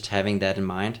society. And just having that in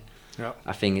mind,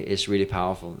 I think is really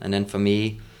powerful. And then for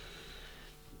me,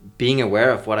 being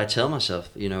aware of what I tell myself,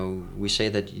 we say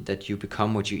that you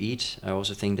become what you eat. I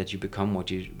also think that you become what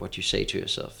you say to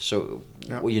yourself. So,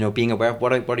 being aware of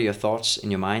what are your thoughts in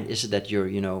your mind. Is it that you're,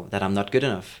 that I'm not good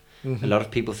enough? Mm-hmm. A lot of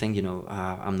people think,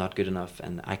 I'm not good enough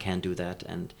and I can't do that.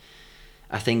 And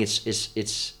I think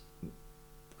it's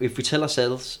if we tell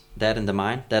ourselves that in the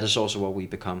mind, that is also what we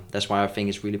become. That's why I think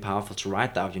it's really powerful to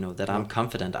write down, that I'm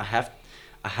confident. I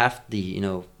have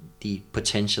the the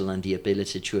potential and the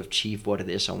ability to achieve what it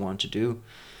is I want to do.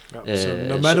 So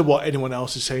no matter what anyone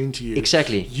else is saying to you,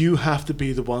 exactly, you have to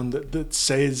be the one that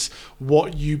says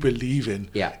what you believe in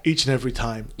each and every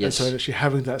time. Yes. And so actually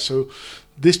having that, so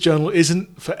this journal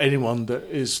isn't for anyone that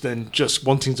is then just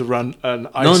wanting to run an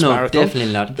ice marathon. No,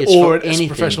 definitely not. It's or for as anything. A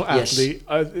professional athlete.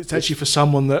 Yes. It's actually for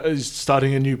someone that is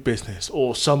starting a new business,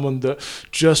 or someone that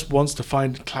just wants to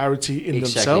find clarity in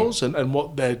themselves and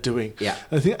what they're doing. Yeah.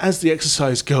 I think as the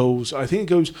exercise goes, I think it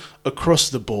goes across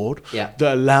the board that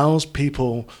allows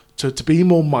people to be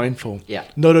more mindful,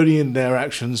 not only in their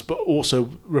actions, but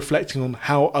also reflecting on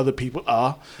how other people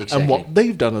are and what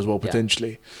they've done as well,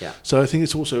 potentially. Yeah. So I think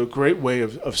it's also a great way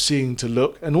of seeing to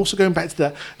look, and also going back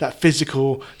to that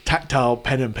physical, tactile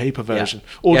pen and paper version.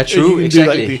 Or true, you can do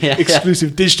like the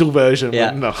exclusive digital version.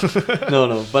 Yeah. No.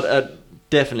 no, but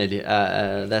definitely,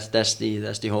 that's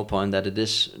the whole point, that it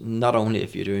is not only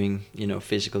if you're doing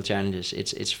physical challenges,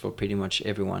 it's for pretty much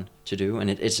everyone to do,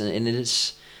 and it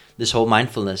is. This whole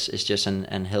mindfulness is just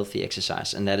an healthy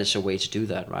exercise, and that is a way to do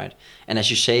that, right? And as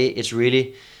you say, it's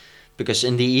really because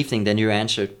in the evening then you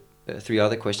answered 3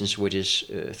 other questions, which is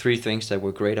 3 things that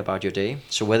were great about your day.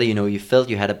 So whether you felt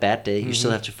you had a bad day, you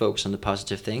still have to focus on the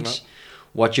positive things. Yep.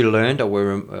 What you learned or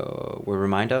were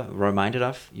reminded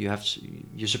of, you're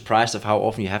surprised of how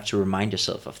often you have to remind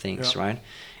yourself of things, right?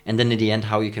 And then in the end,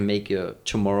 how you can make your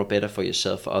tomorrow better for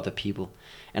yourself, for other people.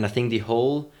 And I think the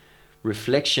whole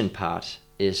reflection part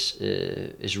is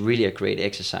really a great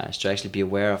exercise to actually be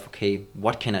aware of, okay,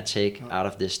 what can I take out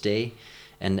of this day?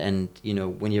 And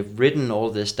when you've written all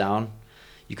this down,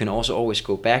 you can also always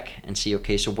go back and see,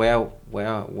 okay, so where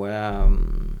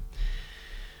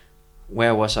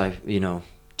was I,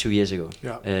 2 years ago?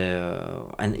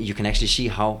 And you can actually see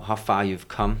how far you've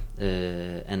come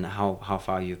and how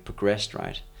far you've progressed,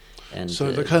 right? And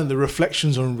so the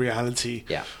reflections on reality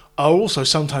are also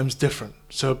sometimes different.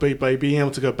 So by being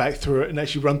able to go back through it and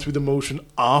actually run through the motion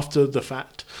after the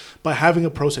fact, by having a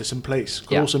process in place,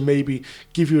 could also maybe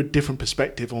give you a different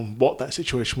perspective on what that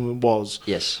situation was.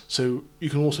 Yes. So you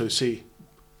can also see,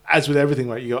 as with everything,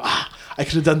 right, you go, I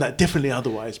could have done that differently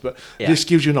otherwise. But this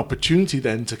gives you an opportunity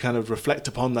then to kind of reflect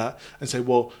upon that and say,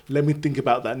 well, let me think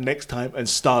about that next time and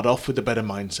start off with a better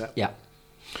mindset. Yeah,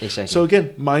 exactly. So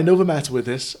again, mind over matter with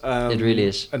this. It really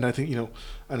is. And I think,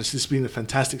 and this has been a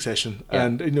fantastic session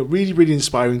and, really, really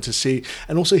inspiring to see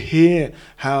and also hear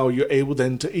how you're able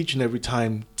then to each and every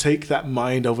time take that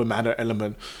mind over matter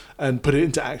element and put it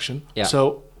into action. Yeah.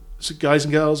 So guys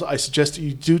and girls, I suggest that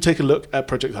you do take a look at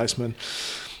Project Iceman.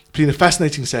 It's been a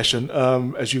fascinating session,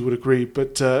 as you would agree,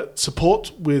 but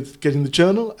support with getting the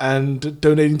journal and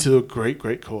donating to a great,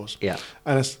 great cause. Yeah.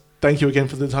 And thank you again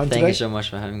for the time today. Thank you so much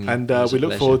for having me. And we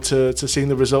look forward to seeing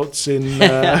the results in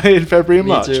in February and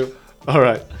March. Me too. All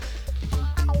right.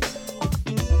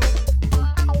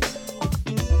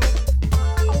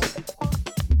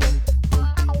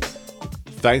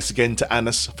 Thanks again to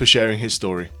Anas for sharing his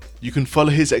story. You can follow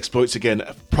his exploits again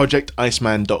at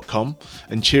projecticeman.com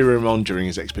and cheer him on during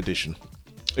his expedition.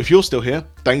 If you're still here,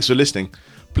 thanks for listening.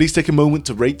 Please take a moment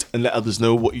to rate and let others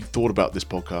know what you thought about this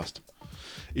podcast.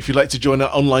 If you'd like to join our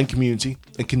online community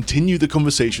and continue the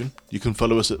conversation, you can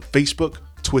follow us at Facebook,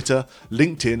 Twitter,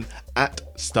 LinkedIn at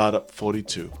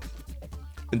Startup42.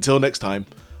 Until next time,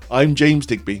 I'm James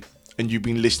Digby, and you've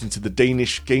been listening to the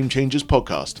Danish Game Changers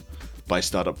podcast by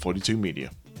Startup42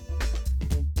 Media.